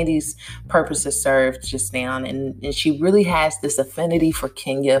Kandi's purpose is served just now. And she really has this affinity for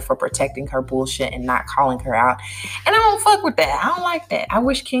Kenya, for protecting her bullshit and not calling her out. And I don't fuck with that. I don't like that. I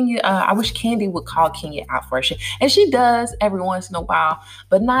wish Kandi would call Kenya out for her shit. And she does every once in a while,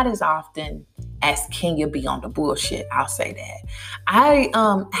 but not as often as Kenya be on the bullshit. I'll say that. I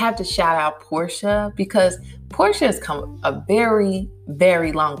have to shout out Portia, because Portia has come a very,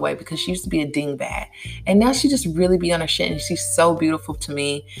 very long way, because she used to be a dingbat. And now she just really be on her shit, and she's so beautiful to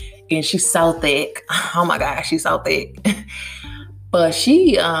me. And she's so thick. Oh my gosh, she's so thick. But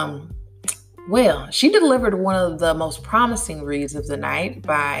she delivered one of the most promising reads of the night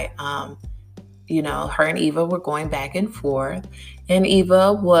by her and Eva were going back and forth. And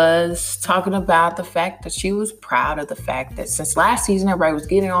Eva was talking about the fact that she was proud of the fact that since last season, everybody was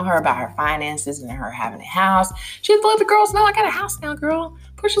getting on her about her finances and her having a house. She had to let the girls know, I got a house now, girl.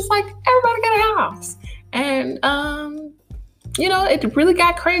 Portia's like, everybody got a house. And it really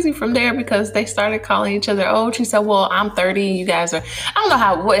got crazy from there because they started calling each other old. She said, well, I'm 30. You guys are, I don't know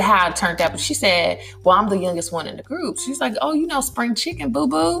how it turned out, but she said, well, I'm the youngest one in the group. She's like, oh, spring chicken, boo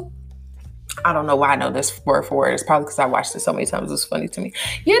boo. I don't know why I know this word for word. It's probably because I watched it so many times. It's funny to me.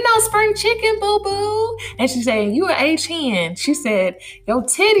 Spring chicken, boo boo. And she said, you an age hen. She said, your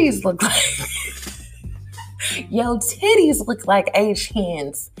titties look like age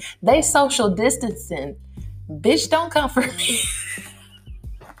hens. They social distancing. Bitch, don't come for me.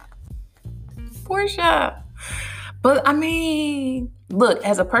 Portia. But I mean, look,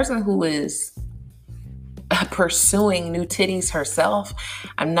 as a person who is pursuing new titties herself,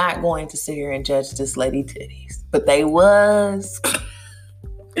 I'm not going to sit here and judge this lady titties. But they was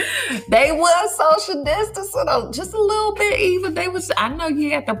social distancing just a little bit even. I know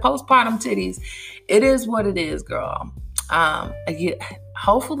you had the postpartum titties. It is what it is, girl.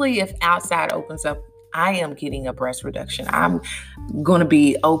 Hopefully if outside opens up, I am getting a breast reduction. I'm going to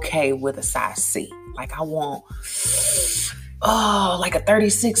be okay with a size C. Like I want, like a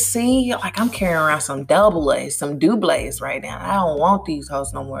 36C. Like I'm carrying around some double A's, some doubles right now. I don't want these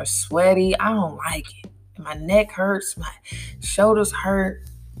hoes no more sweaty. I don't like it. My neck hurts. My shoulders hurt.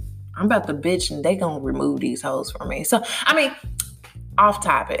 I'm about to bitch and they going to remove these hoes from me. So, I mean, off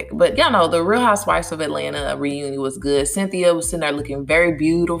topic, but the Real Housewives of Atlanta reunion was good. Cynthia was sitting there looking very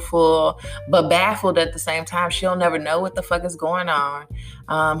beautiful, but baffled at the same time. She'll never know what the fuck is going on.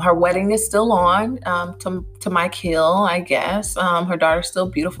 Her wedding is still on to Mike Hill, I guess. Her daughter's still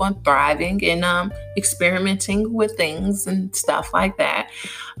beautiful and thriving and experimenting with things and stuff like that.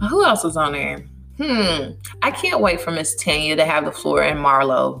 Who else was on there? I can't wait for Miss Tanya to have the floor and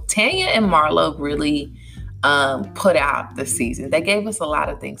Marlo. Tanya and Marlo really put out this season. They gave us a lot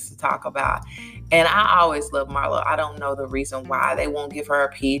of things to talk about. And I always love Marlo. I don't know the reason why they won't give her a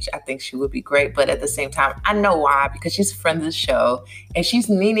peach. I think she would be great. But at the same time, I know why, because she's a friend of the show and she's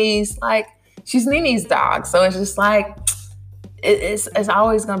Nene's dog. So it's just like, it's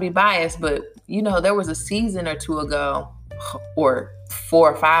always going to be biased. But, there was a season or two ago or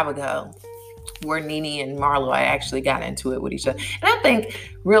 4 or 5 ago where Nene and Marlo, I actually got into it with each other. And I think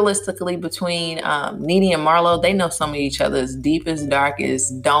realistically between Nene and Marlo, they know some of each other's deepest,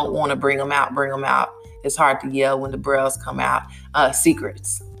 darkest, don't want to bring them out. It's hard to yell when the bros come out.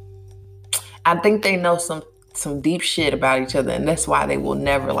 Secrets. I think they know some deep shit about each other, and that's why they will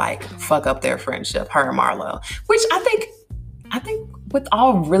never fuck up their friendship, her and Marlo. Which I think with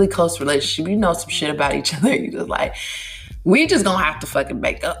all really close relationships, you know some shit about each other. You just like, we just gonna have to fucking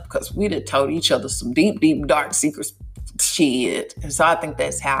make up because we done told each other some deep, deep, dark secrets shit. And so I think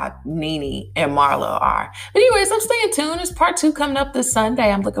that's how Nene and Marlo are. But anyways, I'm staying tuned. There's part 2 coming up this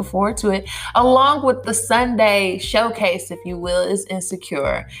Sunday. I'm looking forward to it. Along with the Sunday showcase, if you will, is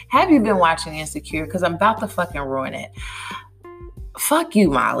Insecure. Have you been watching Insecure? Because I'm about to fucking ruin it. Fuck you,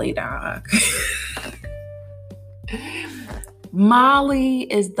 Molly, dog. Molly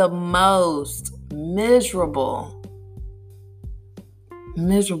is the most miserable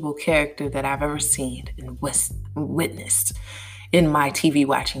character that I've ever seen and witnessed in my TV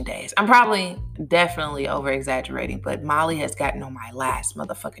watching days. I'm probably definitely over exaggerating, but Molly has gotten on my last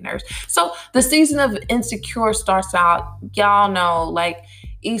motherfucking nerves. So the season of Insecure starts out, y'all know,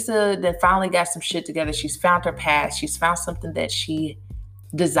 Issa then finally got some shit together. She's found her path. She's found something that she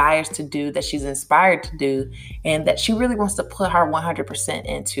desires to do, that she's inspired to do, and that she really wants to put her 100%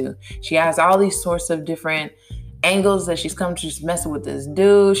 into. She has all these sorts of different angles that she's come to just messing with this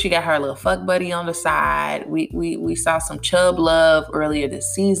dude. She got her little fuck buddy on the side. We saw some chub love earlier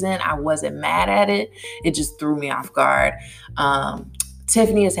this season. I wasn't mad at it. It just threw me off guard.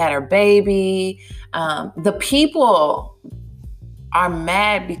 Tiffany has had her baby. The people are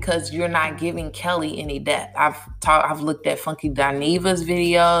mad because you're not giving Kelly any depth. I've looked at Funky Daniva's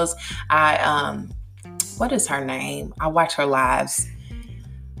videos. What is her name? I watch her lives.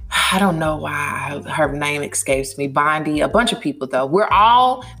 I don't know why her name escapes me. Bondi, a bunch of people though.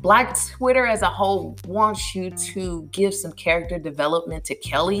 Black Twitter as a whole wants you to give some character development to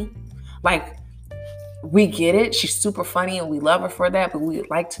Kelly. We get it. She's super funny and we love her for that, but we'd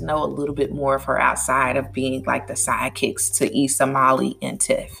like to know a little bit more of her outside of being the sidekicks to Issa, Molly, and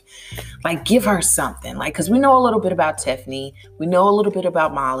Tiff. Give her something. Because we know a little bit about Tiffany. We know a little bit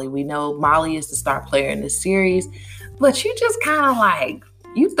about Molly. We know Molly is the star player in this series, but you just kind of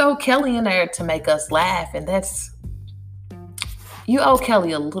you throw Kelly in there to make us laugh, and you owe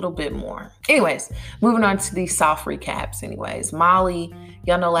Kelly a little bit more. Anyways, moving on to these soft recaps. Anyways, Molly,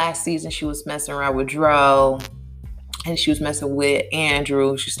 y'all know last season she was messing around with Dro, and she was messing with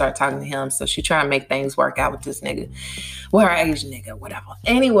Andrew. She started talking to him, so she trying to make things work out with this nigga, with her Asian nigga, whatever.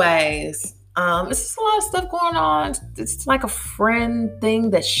 Anyways, It's just a lot of stuff going on. It's like a friend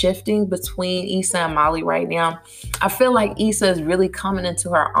thing that's shifting between Issa and Molly right now. I feel like Issa is really coming into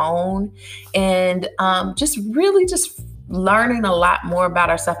her own and just really just learning a lot more about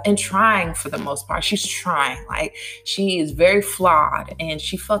herself and trying for the most part. She's trying. Like, she is very flawed and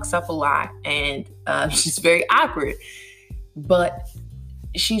she fucks up a lot and she's very awkward. But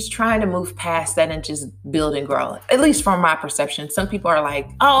she's trying to move past that and just build and grow. At least from my perception. Some people are like,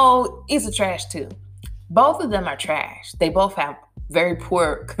 oh, Issa trash too. Both of them are trash. They both have very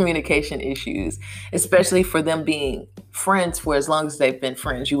poor communication issues, especially for them being friends for as long as they've been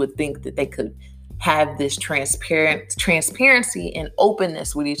friends. You would think that they could have this transparency and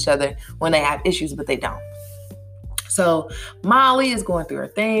openness with each other when they have issues, but they don't. So Molly is going through her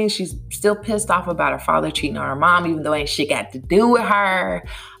thing. She's still pissed off about her father cheating on her mom, even though ain't shit got to do with her.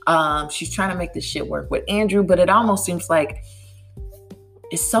 She's trying to make this shit work with Andrew, but it almost seems like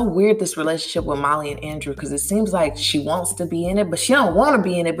it's so weird, this relationship with Molly and Andrew, because it seems like she wants to be in it, but she don't want to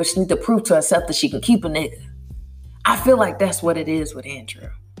be in it, but she needs to prove to herself that she can keep a nigga. I feel like that's what it is with Andrew.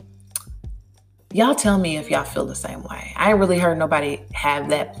 Y'all tell me if y'all feel the same way. I ain't really heard nobody have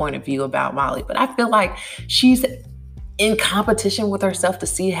that point of view about Molly, but I feel like she's in competition with herself to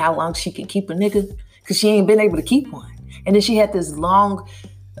see how long she can keep a nigga, because she ain't been able to keep one. And then she had this long,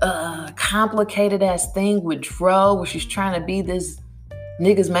 complicated ass thing with Dro, where she's trying to be this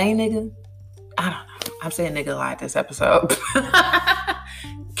nigga's main nigga. I don't know. I'm saying nigga a lot this episode.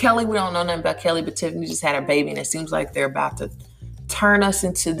 Kelly, we don't know nothing about Kelly, but Tiffany just had her baby, and it seems like they're about to turn us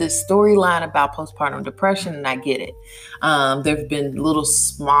into this storyline about postpartum depression, and I get it. There have been little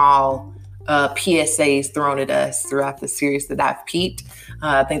small PSAs thrown at us throughout the series that I've peeped.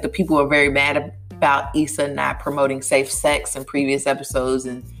 I think the people are very mad about Issa not promoting safe sex in previous episodes,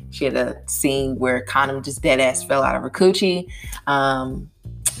 and she had a scene where a condom just dead ass fell out of her coochie.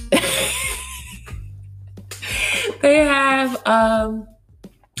 They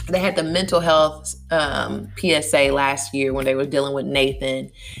had the mental health PSA last year when they were dealing with Nathan,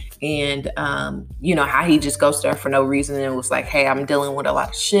 and you know how he just goes to her for no reason and was like, hey, I'm dealing with a lot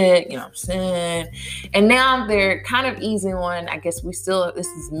of shit, you know what I'm saying? And now they're kind of easing on. I guess this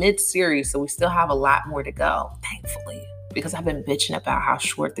is mid-series, so we still have a lot more to go, thankfully, because I've been bitching about how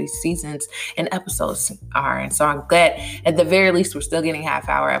short these seasons and episodes are. And so I'm glad at the very least we're still getting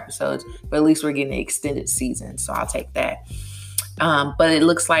half-hour episodes, but at least we're getting an extended season, so I'll take that. But it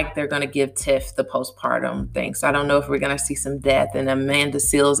looks like they're going to give Tiff the postpartum thing. So I don't know if we're going to see some death in Amanda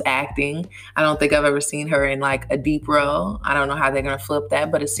Seales acting. I don't think I've ever seen her in like a deep role. I don't know how they're going to flip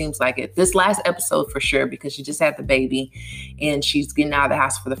that, but it seems like it. This last episode for sure, because she just had the baby and she's getting out of the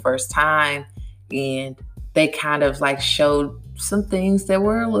house for the first time. And they kind of like showed some things that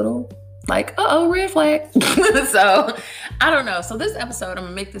were a little like, red flag. So I don't know. So this episode, I'm going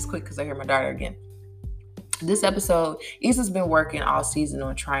to make this quick because I hear my daughter again. This episode, Issa's been working all season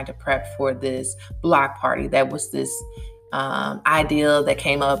on trying to prep for this block party. That was this idea that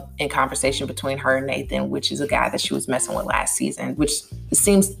came up in conversation between her and Nathan, which is a guy that she was messing with last season, which it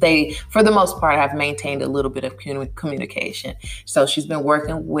seems they, for the most part, have maintained a little bit of communication. So she's been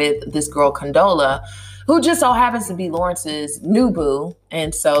working with this girl, Condola, who just so happens to be Lawrence's new boo.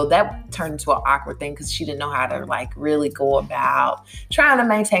 And so that turned into an awkward thing because she didn't know how to like really go about trying to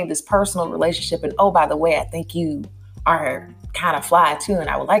maintain this personal relationship. And oh, by the way, I think you are kind of fly too, and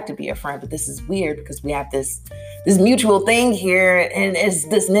I would like to be a friend, but this is weird because we have this mutual thing here, and it's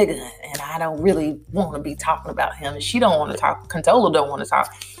this nigga, and I don't really want to be talking about him, and she don't want to talk. Condola don't want to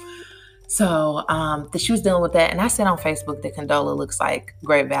talk. So she was dealing with that. And I said on Facebook that Condola looks like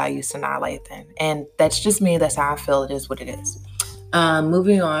great value Sanaa Lathan. And that's just me. That's how I feel. It is what it is.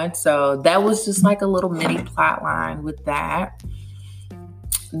 Moving on. So that was just like a little mini plot line with that.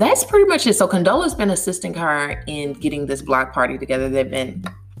 That's pretty much it. So Condola's been assisting her in getting this block party together. They've been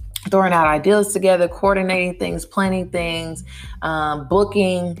throwing out ideas together, coordinating things, planning things,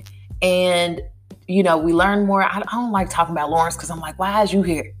 booking. And, you know, we learn more. I don't like talking about Lawrence because I'm like, why is you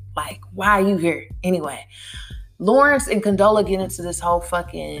here? Like, why are you here? Anyway, Lawrence and Condola get into this whole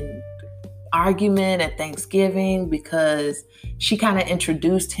fucking argument at Thanksgiving because she kind of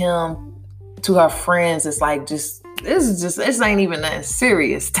introduced him to her friends. It's like, this ain't even that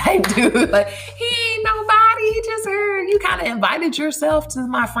serious type dude. Like, he ain't nobody. He just heard you kind of invited yourself to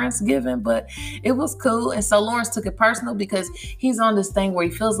my Friendsgiving, but it was cool. And so Lawrence took it personal because he's on this thing where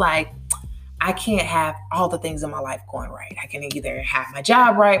he feels like, I can't have all the things in my life going right. I can either have my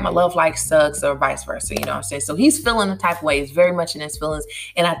job right, my love life sucks, or vice versa. You know what I'm saying? So he's feeling the type of way. He's very much in his feelings.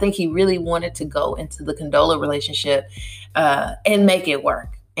 And I think he really wanted to go into the Condola relationship and make it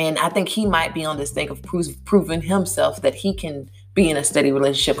work. And I think he might be on this thing of proving himself that he can be in a steady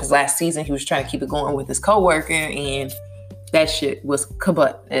relationship, because last season he was trying to keep it going with his coworker, and that shit was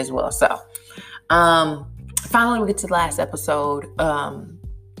kabut as well. So finally we get to the last episode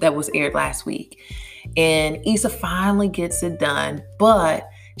that was aired last week, and Issa finally gets it done, but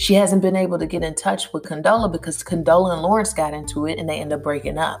she hasn't been able to get in touch with Condola because Condola and Lawrence got into it and they end up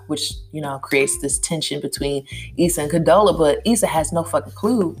breaking up, which, creates this tension between Issa and Condola. But Issa has no fucking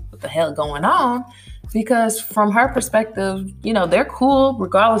clue what the hell going on, because from her perspective, they're cool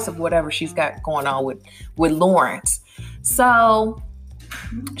regardless of whatever she's got going on with Lawrence. So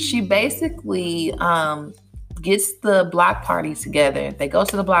she basically gets the block party together. They go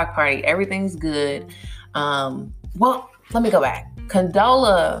to the block party. Everything's good. Well, let me go back.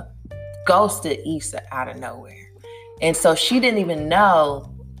 Condola ghosted Issa out of nowhere. And so she didn't even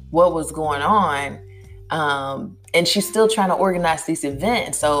know what was going on. And she's still trying to organize this event.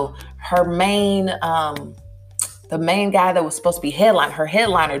 And so her the main guy that was supposed to be her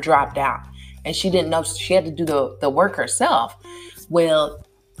headliner dropped out. And she didn't know she had to do the work herself. Well,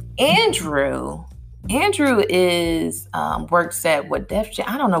 Andrew is works at Def Jam.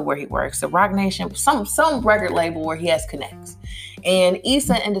 I don't know where he works. The Rock Nation, some record label where he has connects. And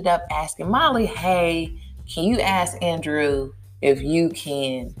Issa ended up asking Molly, "Hey, can you ask Andrew if you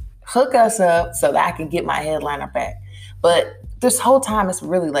can hook us up so that I can get my headliner back?" But this whole time, it's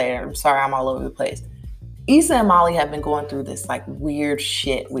really late. I'm sorry, I'm all over the place. Issa and Molly have been going through this like weird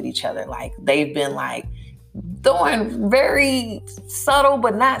shit with each other. Like they've been like throwing very subtle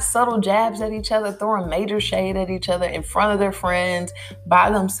but not subtle jabs at each other, throwing major shade at each other in front of their friends by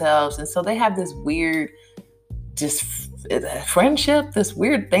themselves. And so they have this weird friendship, this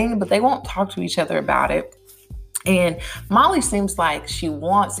weird thing, but they won't talk to each other about it. And Molly seems like she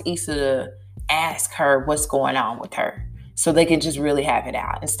wants Issa to ask her what's going on with her so they can just really have it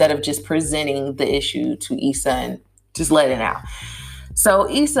out instead of just presenting the issue to Issa and just letting it out. So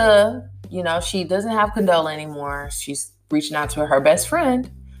Issa, she doesn't have Condola anymore. She's reaching out to her best friend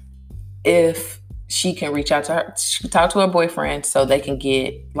if she can reach out to her. She can talk to her boyfriend so they can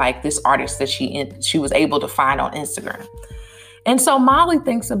get like this artist that she was able to find on Instagram. And so Molly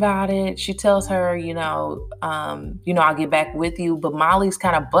thinks about it. She tells her, I'll get back with you. But Molly's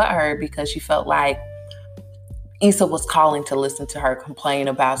kind of butthurt because she felt like Issa was calling to listen to her complain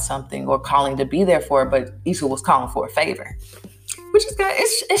about something or calling to be there for her, but Issa was calling for a favor. Which is good.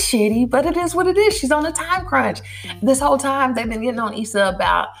 It's shitty, but it is what it is. She's on a time crunch. This whole time, they've been getting on Issa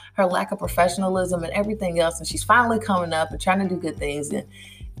about her lack of professionalism and everything else. And she's finally coming up and trying to do good things.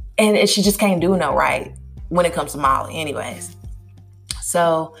 And she just can't do no right when it comes to Molly anyways.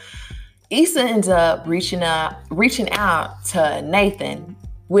 So Issa ends up reaching out to Nathan,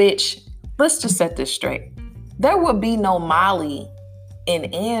 which, let's just set this straight. There would be no Molly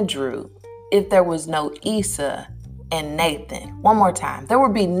and Andrew if there was no Issa and Nathan. One more time. There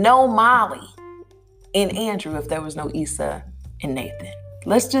would be no Molly and Andrew if there was no Issa and Nathan.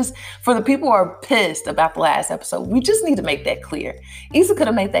 Let's just, for the people who are pissed about the last episode, we just need to make that clear. Issa could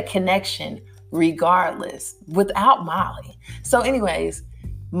have made that connection regardless without Molly. So anyways,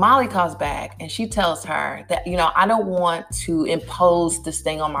 Molly calls back and she tells her that, I don't want to impose this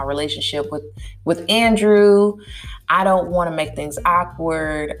thing on my relationship with Andrew. I don't want to make things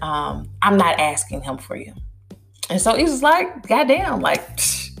awkward. I'm not asking him for you. And so Issa's like, goddamn,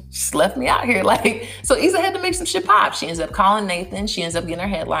 just left me out here. So Issa had to make some shit pop. She ends up calling Nathan. She ends up getting her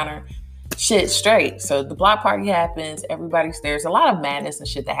headliner shit straight. So the block party happens. Everybody's there. There's a lot of madness and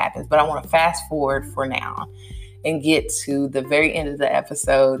shit that happens, but I want to fast forward for now and get to the very end of the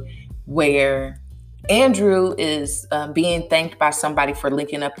episode where Andrew is being thanked by somebody for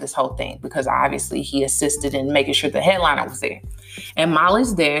linking up this whole thing because obviously he assisted in making sure the headliner was there. And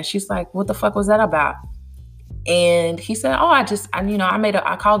Molly's there and she's like, what the fuck was that about? And he said,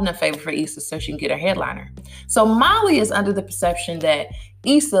 I called in a favor for Issa so she can get her headliner. So Molly is under the perception that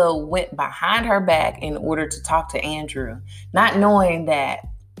Issa went behind her back in order to talk to Andrew, not knowing that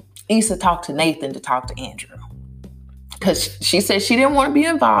Issa talked to Nathan to talk to Andrew. Because she said she didn't want to be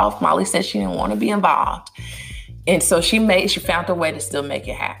involved. Molly said she didn't want to be involved. And so she found a way to still make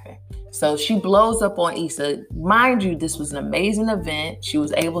it happen. So she blows up on Issa. Mind you, this was an amazing event. She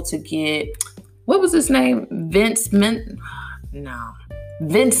was able to get, what was his name? Vince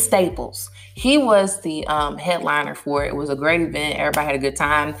Staples. He was the headliner for it. It was a great event. Everybody had a good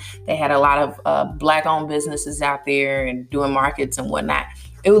time. They had a lot of Black-owned businesses out there and doing markets and whatnot.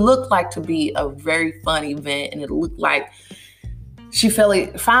 It looked like to be a very fun event, and it looked like she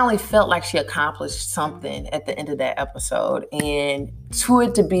finally felt like she accomplished something at the end of that episode. And to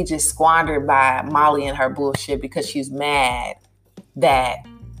it to be just squandered by Molly and her bullshit because she's mad that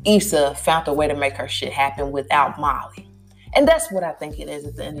Issa found a way to make her shit happen without Molly. And that's what I think it is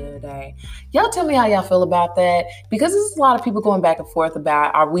at the end of the day. Y'all tell me how y'all feel about that, because there's a lot of people going back and forth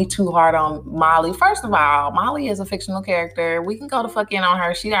about, are we too hard on Molly? First of all, Molly is a fictional character. We can go the fuck in on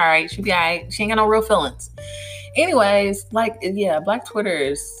her. She all right. She be all right. She ain't got no real feelings. Anyways, like, yeah, Black Twitter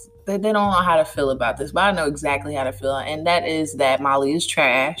is, they don't know how to feel about this, but I know exactly how to feel. And that is that Molly is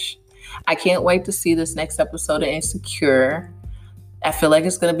trash. I can't wait to see this next episode of Insecure. I feel like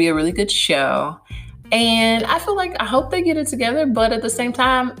it's going to be a really good show. And I feel like, I hope they get it together, but at the same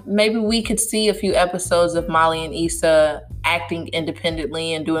time, maybe we could see a few episodes of Molly and Issa acting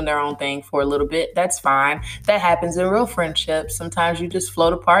independently and doing their own thing for a little bit. That's fine. That happens in real friendships. Sometimes you just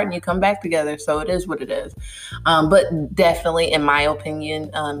float apart and you come back together. So it is what it is. But definitely, in my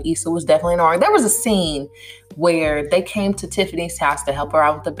opinion, Issa was definitely annoying. There was a scene where they came to Tiffany's house to help her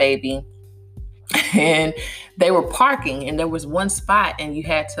out with the baby. And they were parking, and there was one spot, and you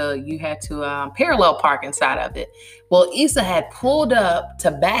had to parallel park inside of it. Well, Issa had pulled up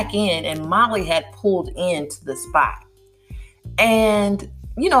to back in, and Molly had pulled into the spot. And,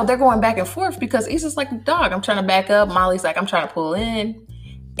 you know, they're going back and forth because Issa's like, dog, I'm trying to back up. Molly's like, I'm trying to pull in.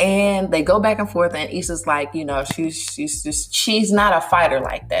 And they go back and forth, and Issa's like, you know, she's not a fighter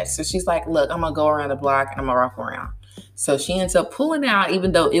like that. So she's like, look, I'm going to go around the block and I'm going to walk around. So she ends up pulling out,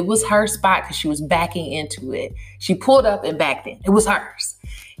 even though it was her spot because she was backing into it. She pulled up and backed in. It was hers.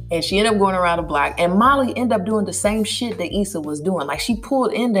 And she ended up going around the block. And Molly ended up doing the same shit that Issa was doing. Like, she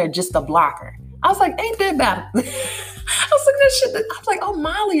pulled in there just to block her. I was like, ain't that bad? I was looking at shit. I was like, oh,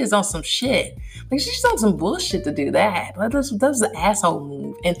 Molly is on some shit. Like, she's on some bullshit to do that. Like, that was an asshole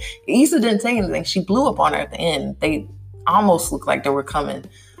move. And Issa didn't say anything. She blew up on her at the end. They almost looked like they were coming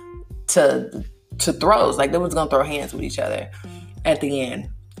to throws, like they was gonna throw hands with each other at the end.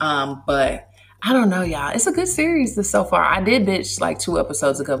 But I don't know, y'all. It's a good series so far. I did bitch like 2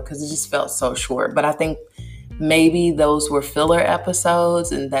 episodes ago because it just felt so short. But I think maybe those were filler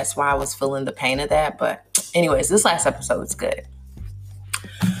episodes, and that's why I was feeling the pain of that. But anyways, this last episode is good.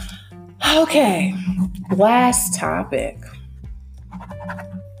 Okay, last topic.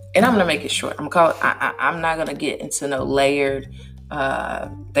 And I'm gonna make it short. I'm not gonna get into no layered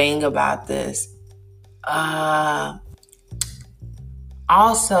thing about this.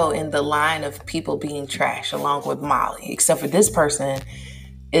 Also in the line of people being trash along with Molly, except for this person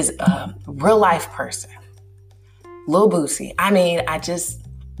is a real life person. Lil Boosie. I mean,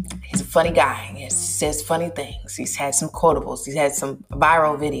 he's a funny guy. He says funny things. He's had some quotables. He's had some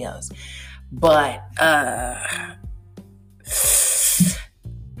viral videos. But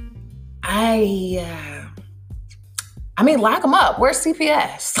I mean, lock him up. Where's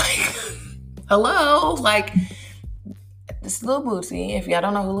CPS? Like, hello? Like, this Lil Boosie, if y'all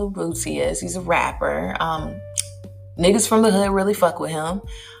don't know who Lil Boosie is, he's a rapper. Niggas from the hood really fuck with him.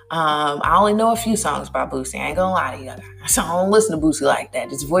 I only know a few songs by Boosie. I ain't gonna lie to you. So I don't listen to Boosie like that.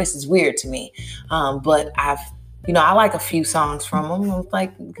 His voice is weird to me. But I like a few songs from him.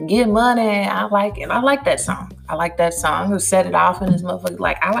 Like, Get Money. I like it. I like that song. Set It Off in his motherfucker.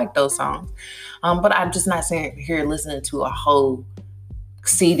 Like, I like those songs. But I'm just not sitting here listening to a whole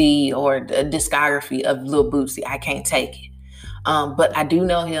CD or a discography of Lil Boosie. I can't take it. But I do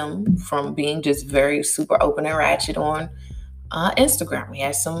know him from being just very super open and ratchet on Instagram. He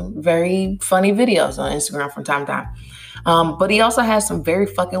has some very funny videos on Instagram from time to time. But he also has some very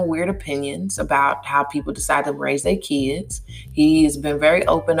fucking weird opinions about how people decide to raise their kids. He has been very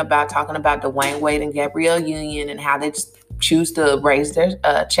open about talking about Dwayne Wade and Gabrielle Union and how they choose to raise their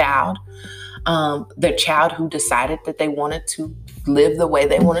child. Their child who decided that they wanted to live the way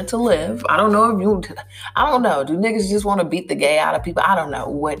they wanted to live. I don't know. Do niggas just want to beat the gay out of people? I don't know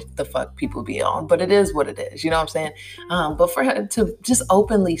what the fuck people be on, but it is what it is. You know what I'm saying? But for her to just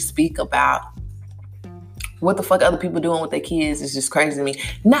openly speak about what the fuck other people doing with their kids is just crazy to me.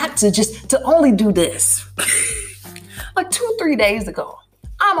 Not to only do this. Like 2 or 3 days ago,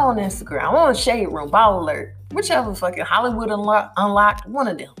 I'm on Instagram. I'm on Shade Room, Ball Alert, whichever fucking Hollywood Unlocked, one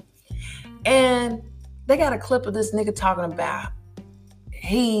of them. And they got a clip of this nigga talking about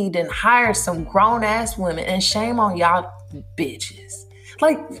he didn't hire some grown ass women, and shame on y'all bitches.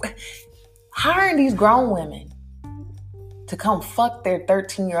 Like, hiring these grown women to come fuck their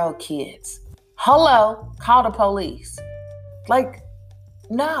 13-year-old kids. Hello, call the police. Like,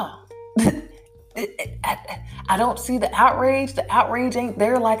 no. I don't see the outrage. The outrage ain't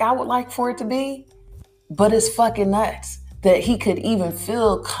there like I would like for it to be. But it's fucking nuts that he could even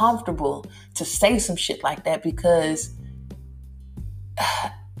feel comfortable to say some shit like that, because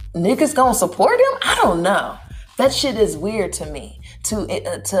niggas gonna support him? I don't know. That shit is weird to me. To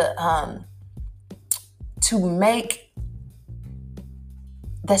make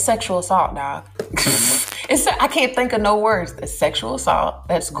that sexual assault, dog. I can't think of no words. It's sexual assault.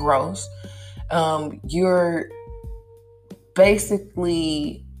 That's gross. You're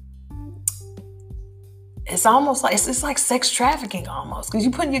basically, it's almost like, it's like sex trafficking almost. Because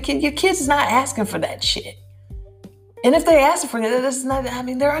you putting your kids is not asking for that shit. And if they ask for it, this is not, I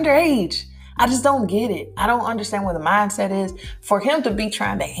mean, they're underage. I just don't get it. I don't understand where the mindset is. For him to be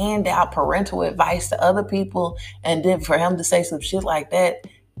trying to hand out parental advice to other people, and then for him to say some shit like that,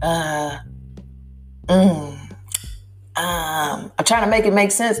 I'm trying to make it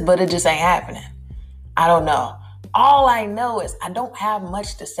make sense, but it just ain't happening. I don't know. All I know is I don't have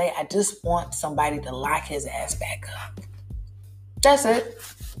much to say. I just want somebody to lock his ass back up. That's it.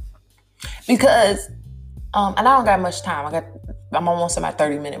 Because, and I don't got much time. I'm almost at my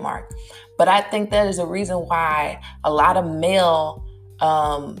 30-minute mark. But I think that is a reason why a lot of male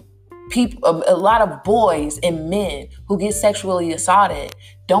people, a lot of boys and men who get sexually assaulted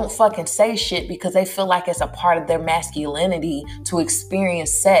don't fucking say shit, because they feel like it's a part of their masculinity to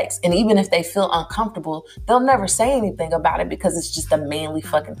experience sex. And even if they feel uncomfortable, they'll never say anything about it because it's just a manly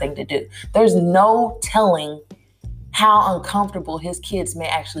fucking thing to do. There's no telling how uncomfortable his kids may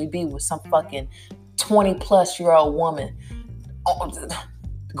actually be with some fucking 20-plus-year-old woman. Oh,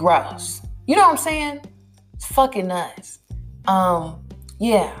 gross. You know what I'm saying? It's fucking nuts.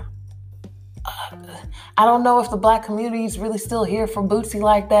 Yeah. I don't know if the black community is really still here for Bootsy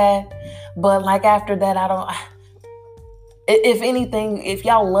like that, but like after that, if anything, if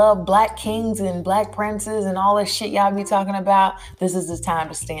y'all love black kings and black princes and all that shit y'all be talking about, this is the time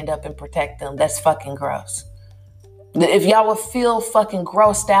to stand up and protect them. That's fucking gross. If y'all would feel fucking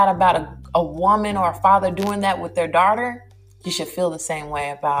grossed out about a woman or a father doing that with their daughter, you should feel the same way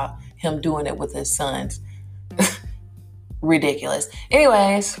about him doing it with his sons. Ridiculous.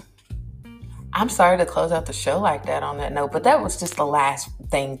 Anyways, I'm sorry to close out the show like that on that note, but that was just the last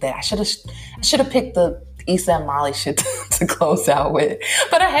thing that I should have picked the Issa and Molly shit to close out with.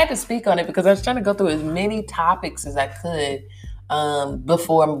 But I had to speak on it because I was trying to go through as many topics as I could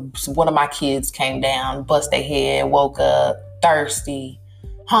before one of my kids came down, bust their head, woke up, thirsty,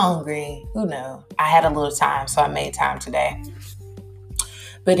 hungry, who knows. I had a little time, so I made time today.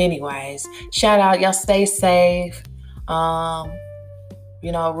 But anyways, shout out, y'all stay safe.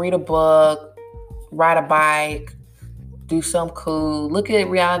 Read a book, ride a bike, do something cool, look at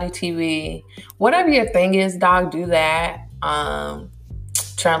reality TV. Whatever your thing is, dog, do that.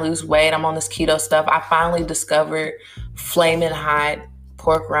 Trying to lose weight. I'm on this keto stuff. I finally discovered flaming hot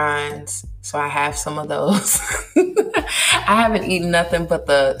pork rinds, so I have some of those. I haven't eaten nothing but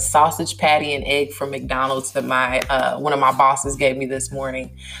the sausage patty and egg from McDonald's that one of my bosses gave me this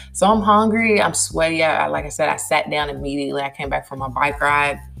morning. So I'm hungry. I'm sweaty. Like I said, I sat down immediately. I came back from my bike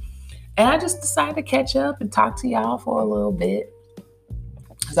ride. And I just decided to catch up and talk to y'all for a little bit.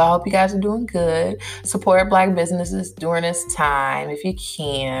 So I hope you guys are doing good. Support Black businesses during this time if you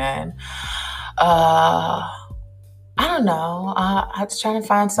can. I don't know. I was trying to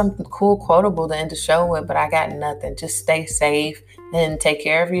find something cool, quotable to end the show with, but I got nothing. Just stay safe and take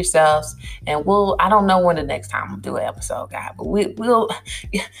care of yourselves. And I don't know when the next time we'll do an episode, guys, but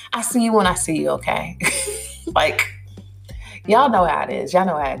I see you when I see you, okay? Like, y'all know how it is. Y'all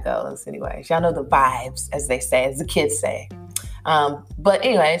know how it goes. Anyways, y'all know the vibes, as they say, as the kids say. But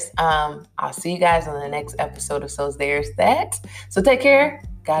anyways, I'll see you guys on the next episode of So There's That. So take care.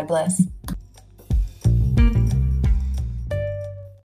 God bless.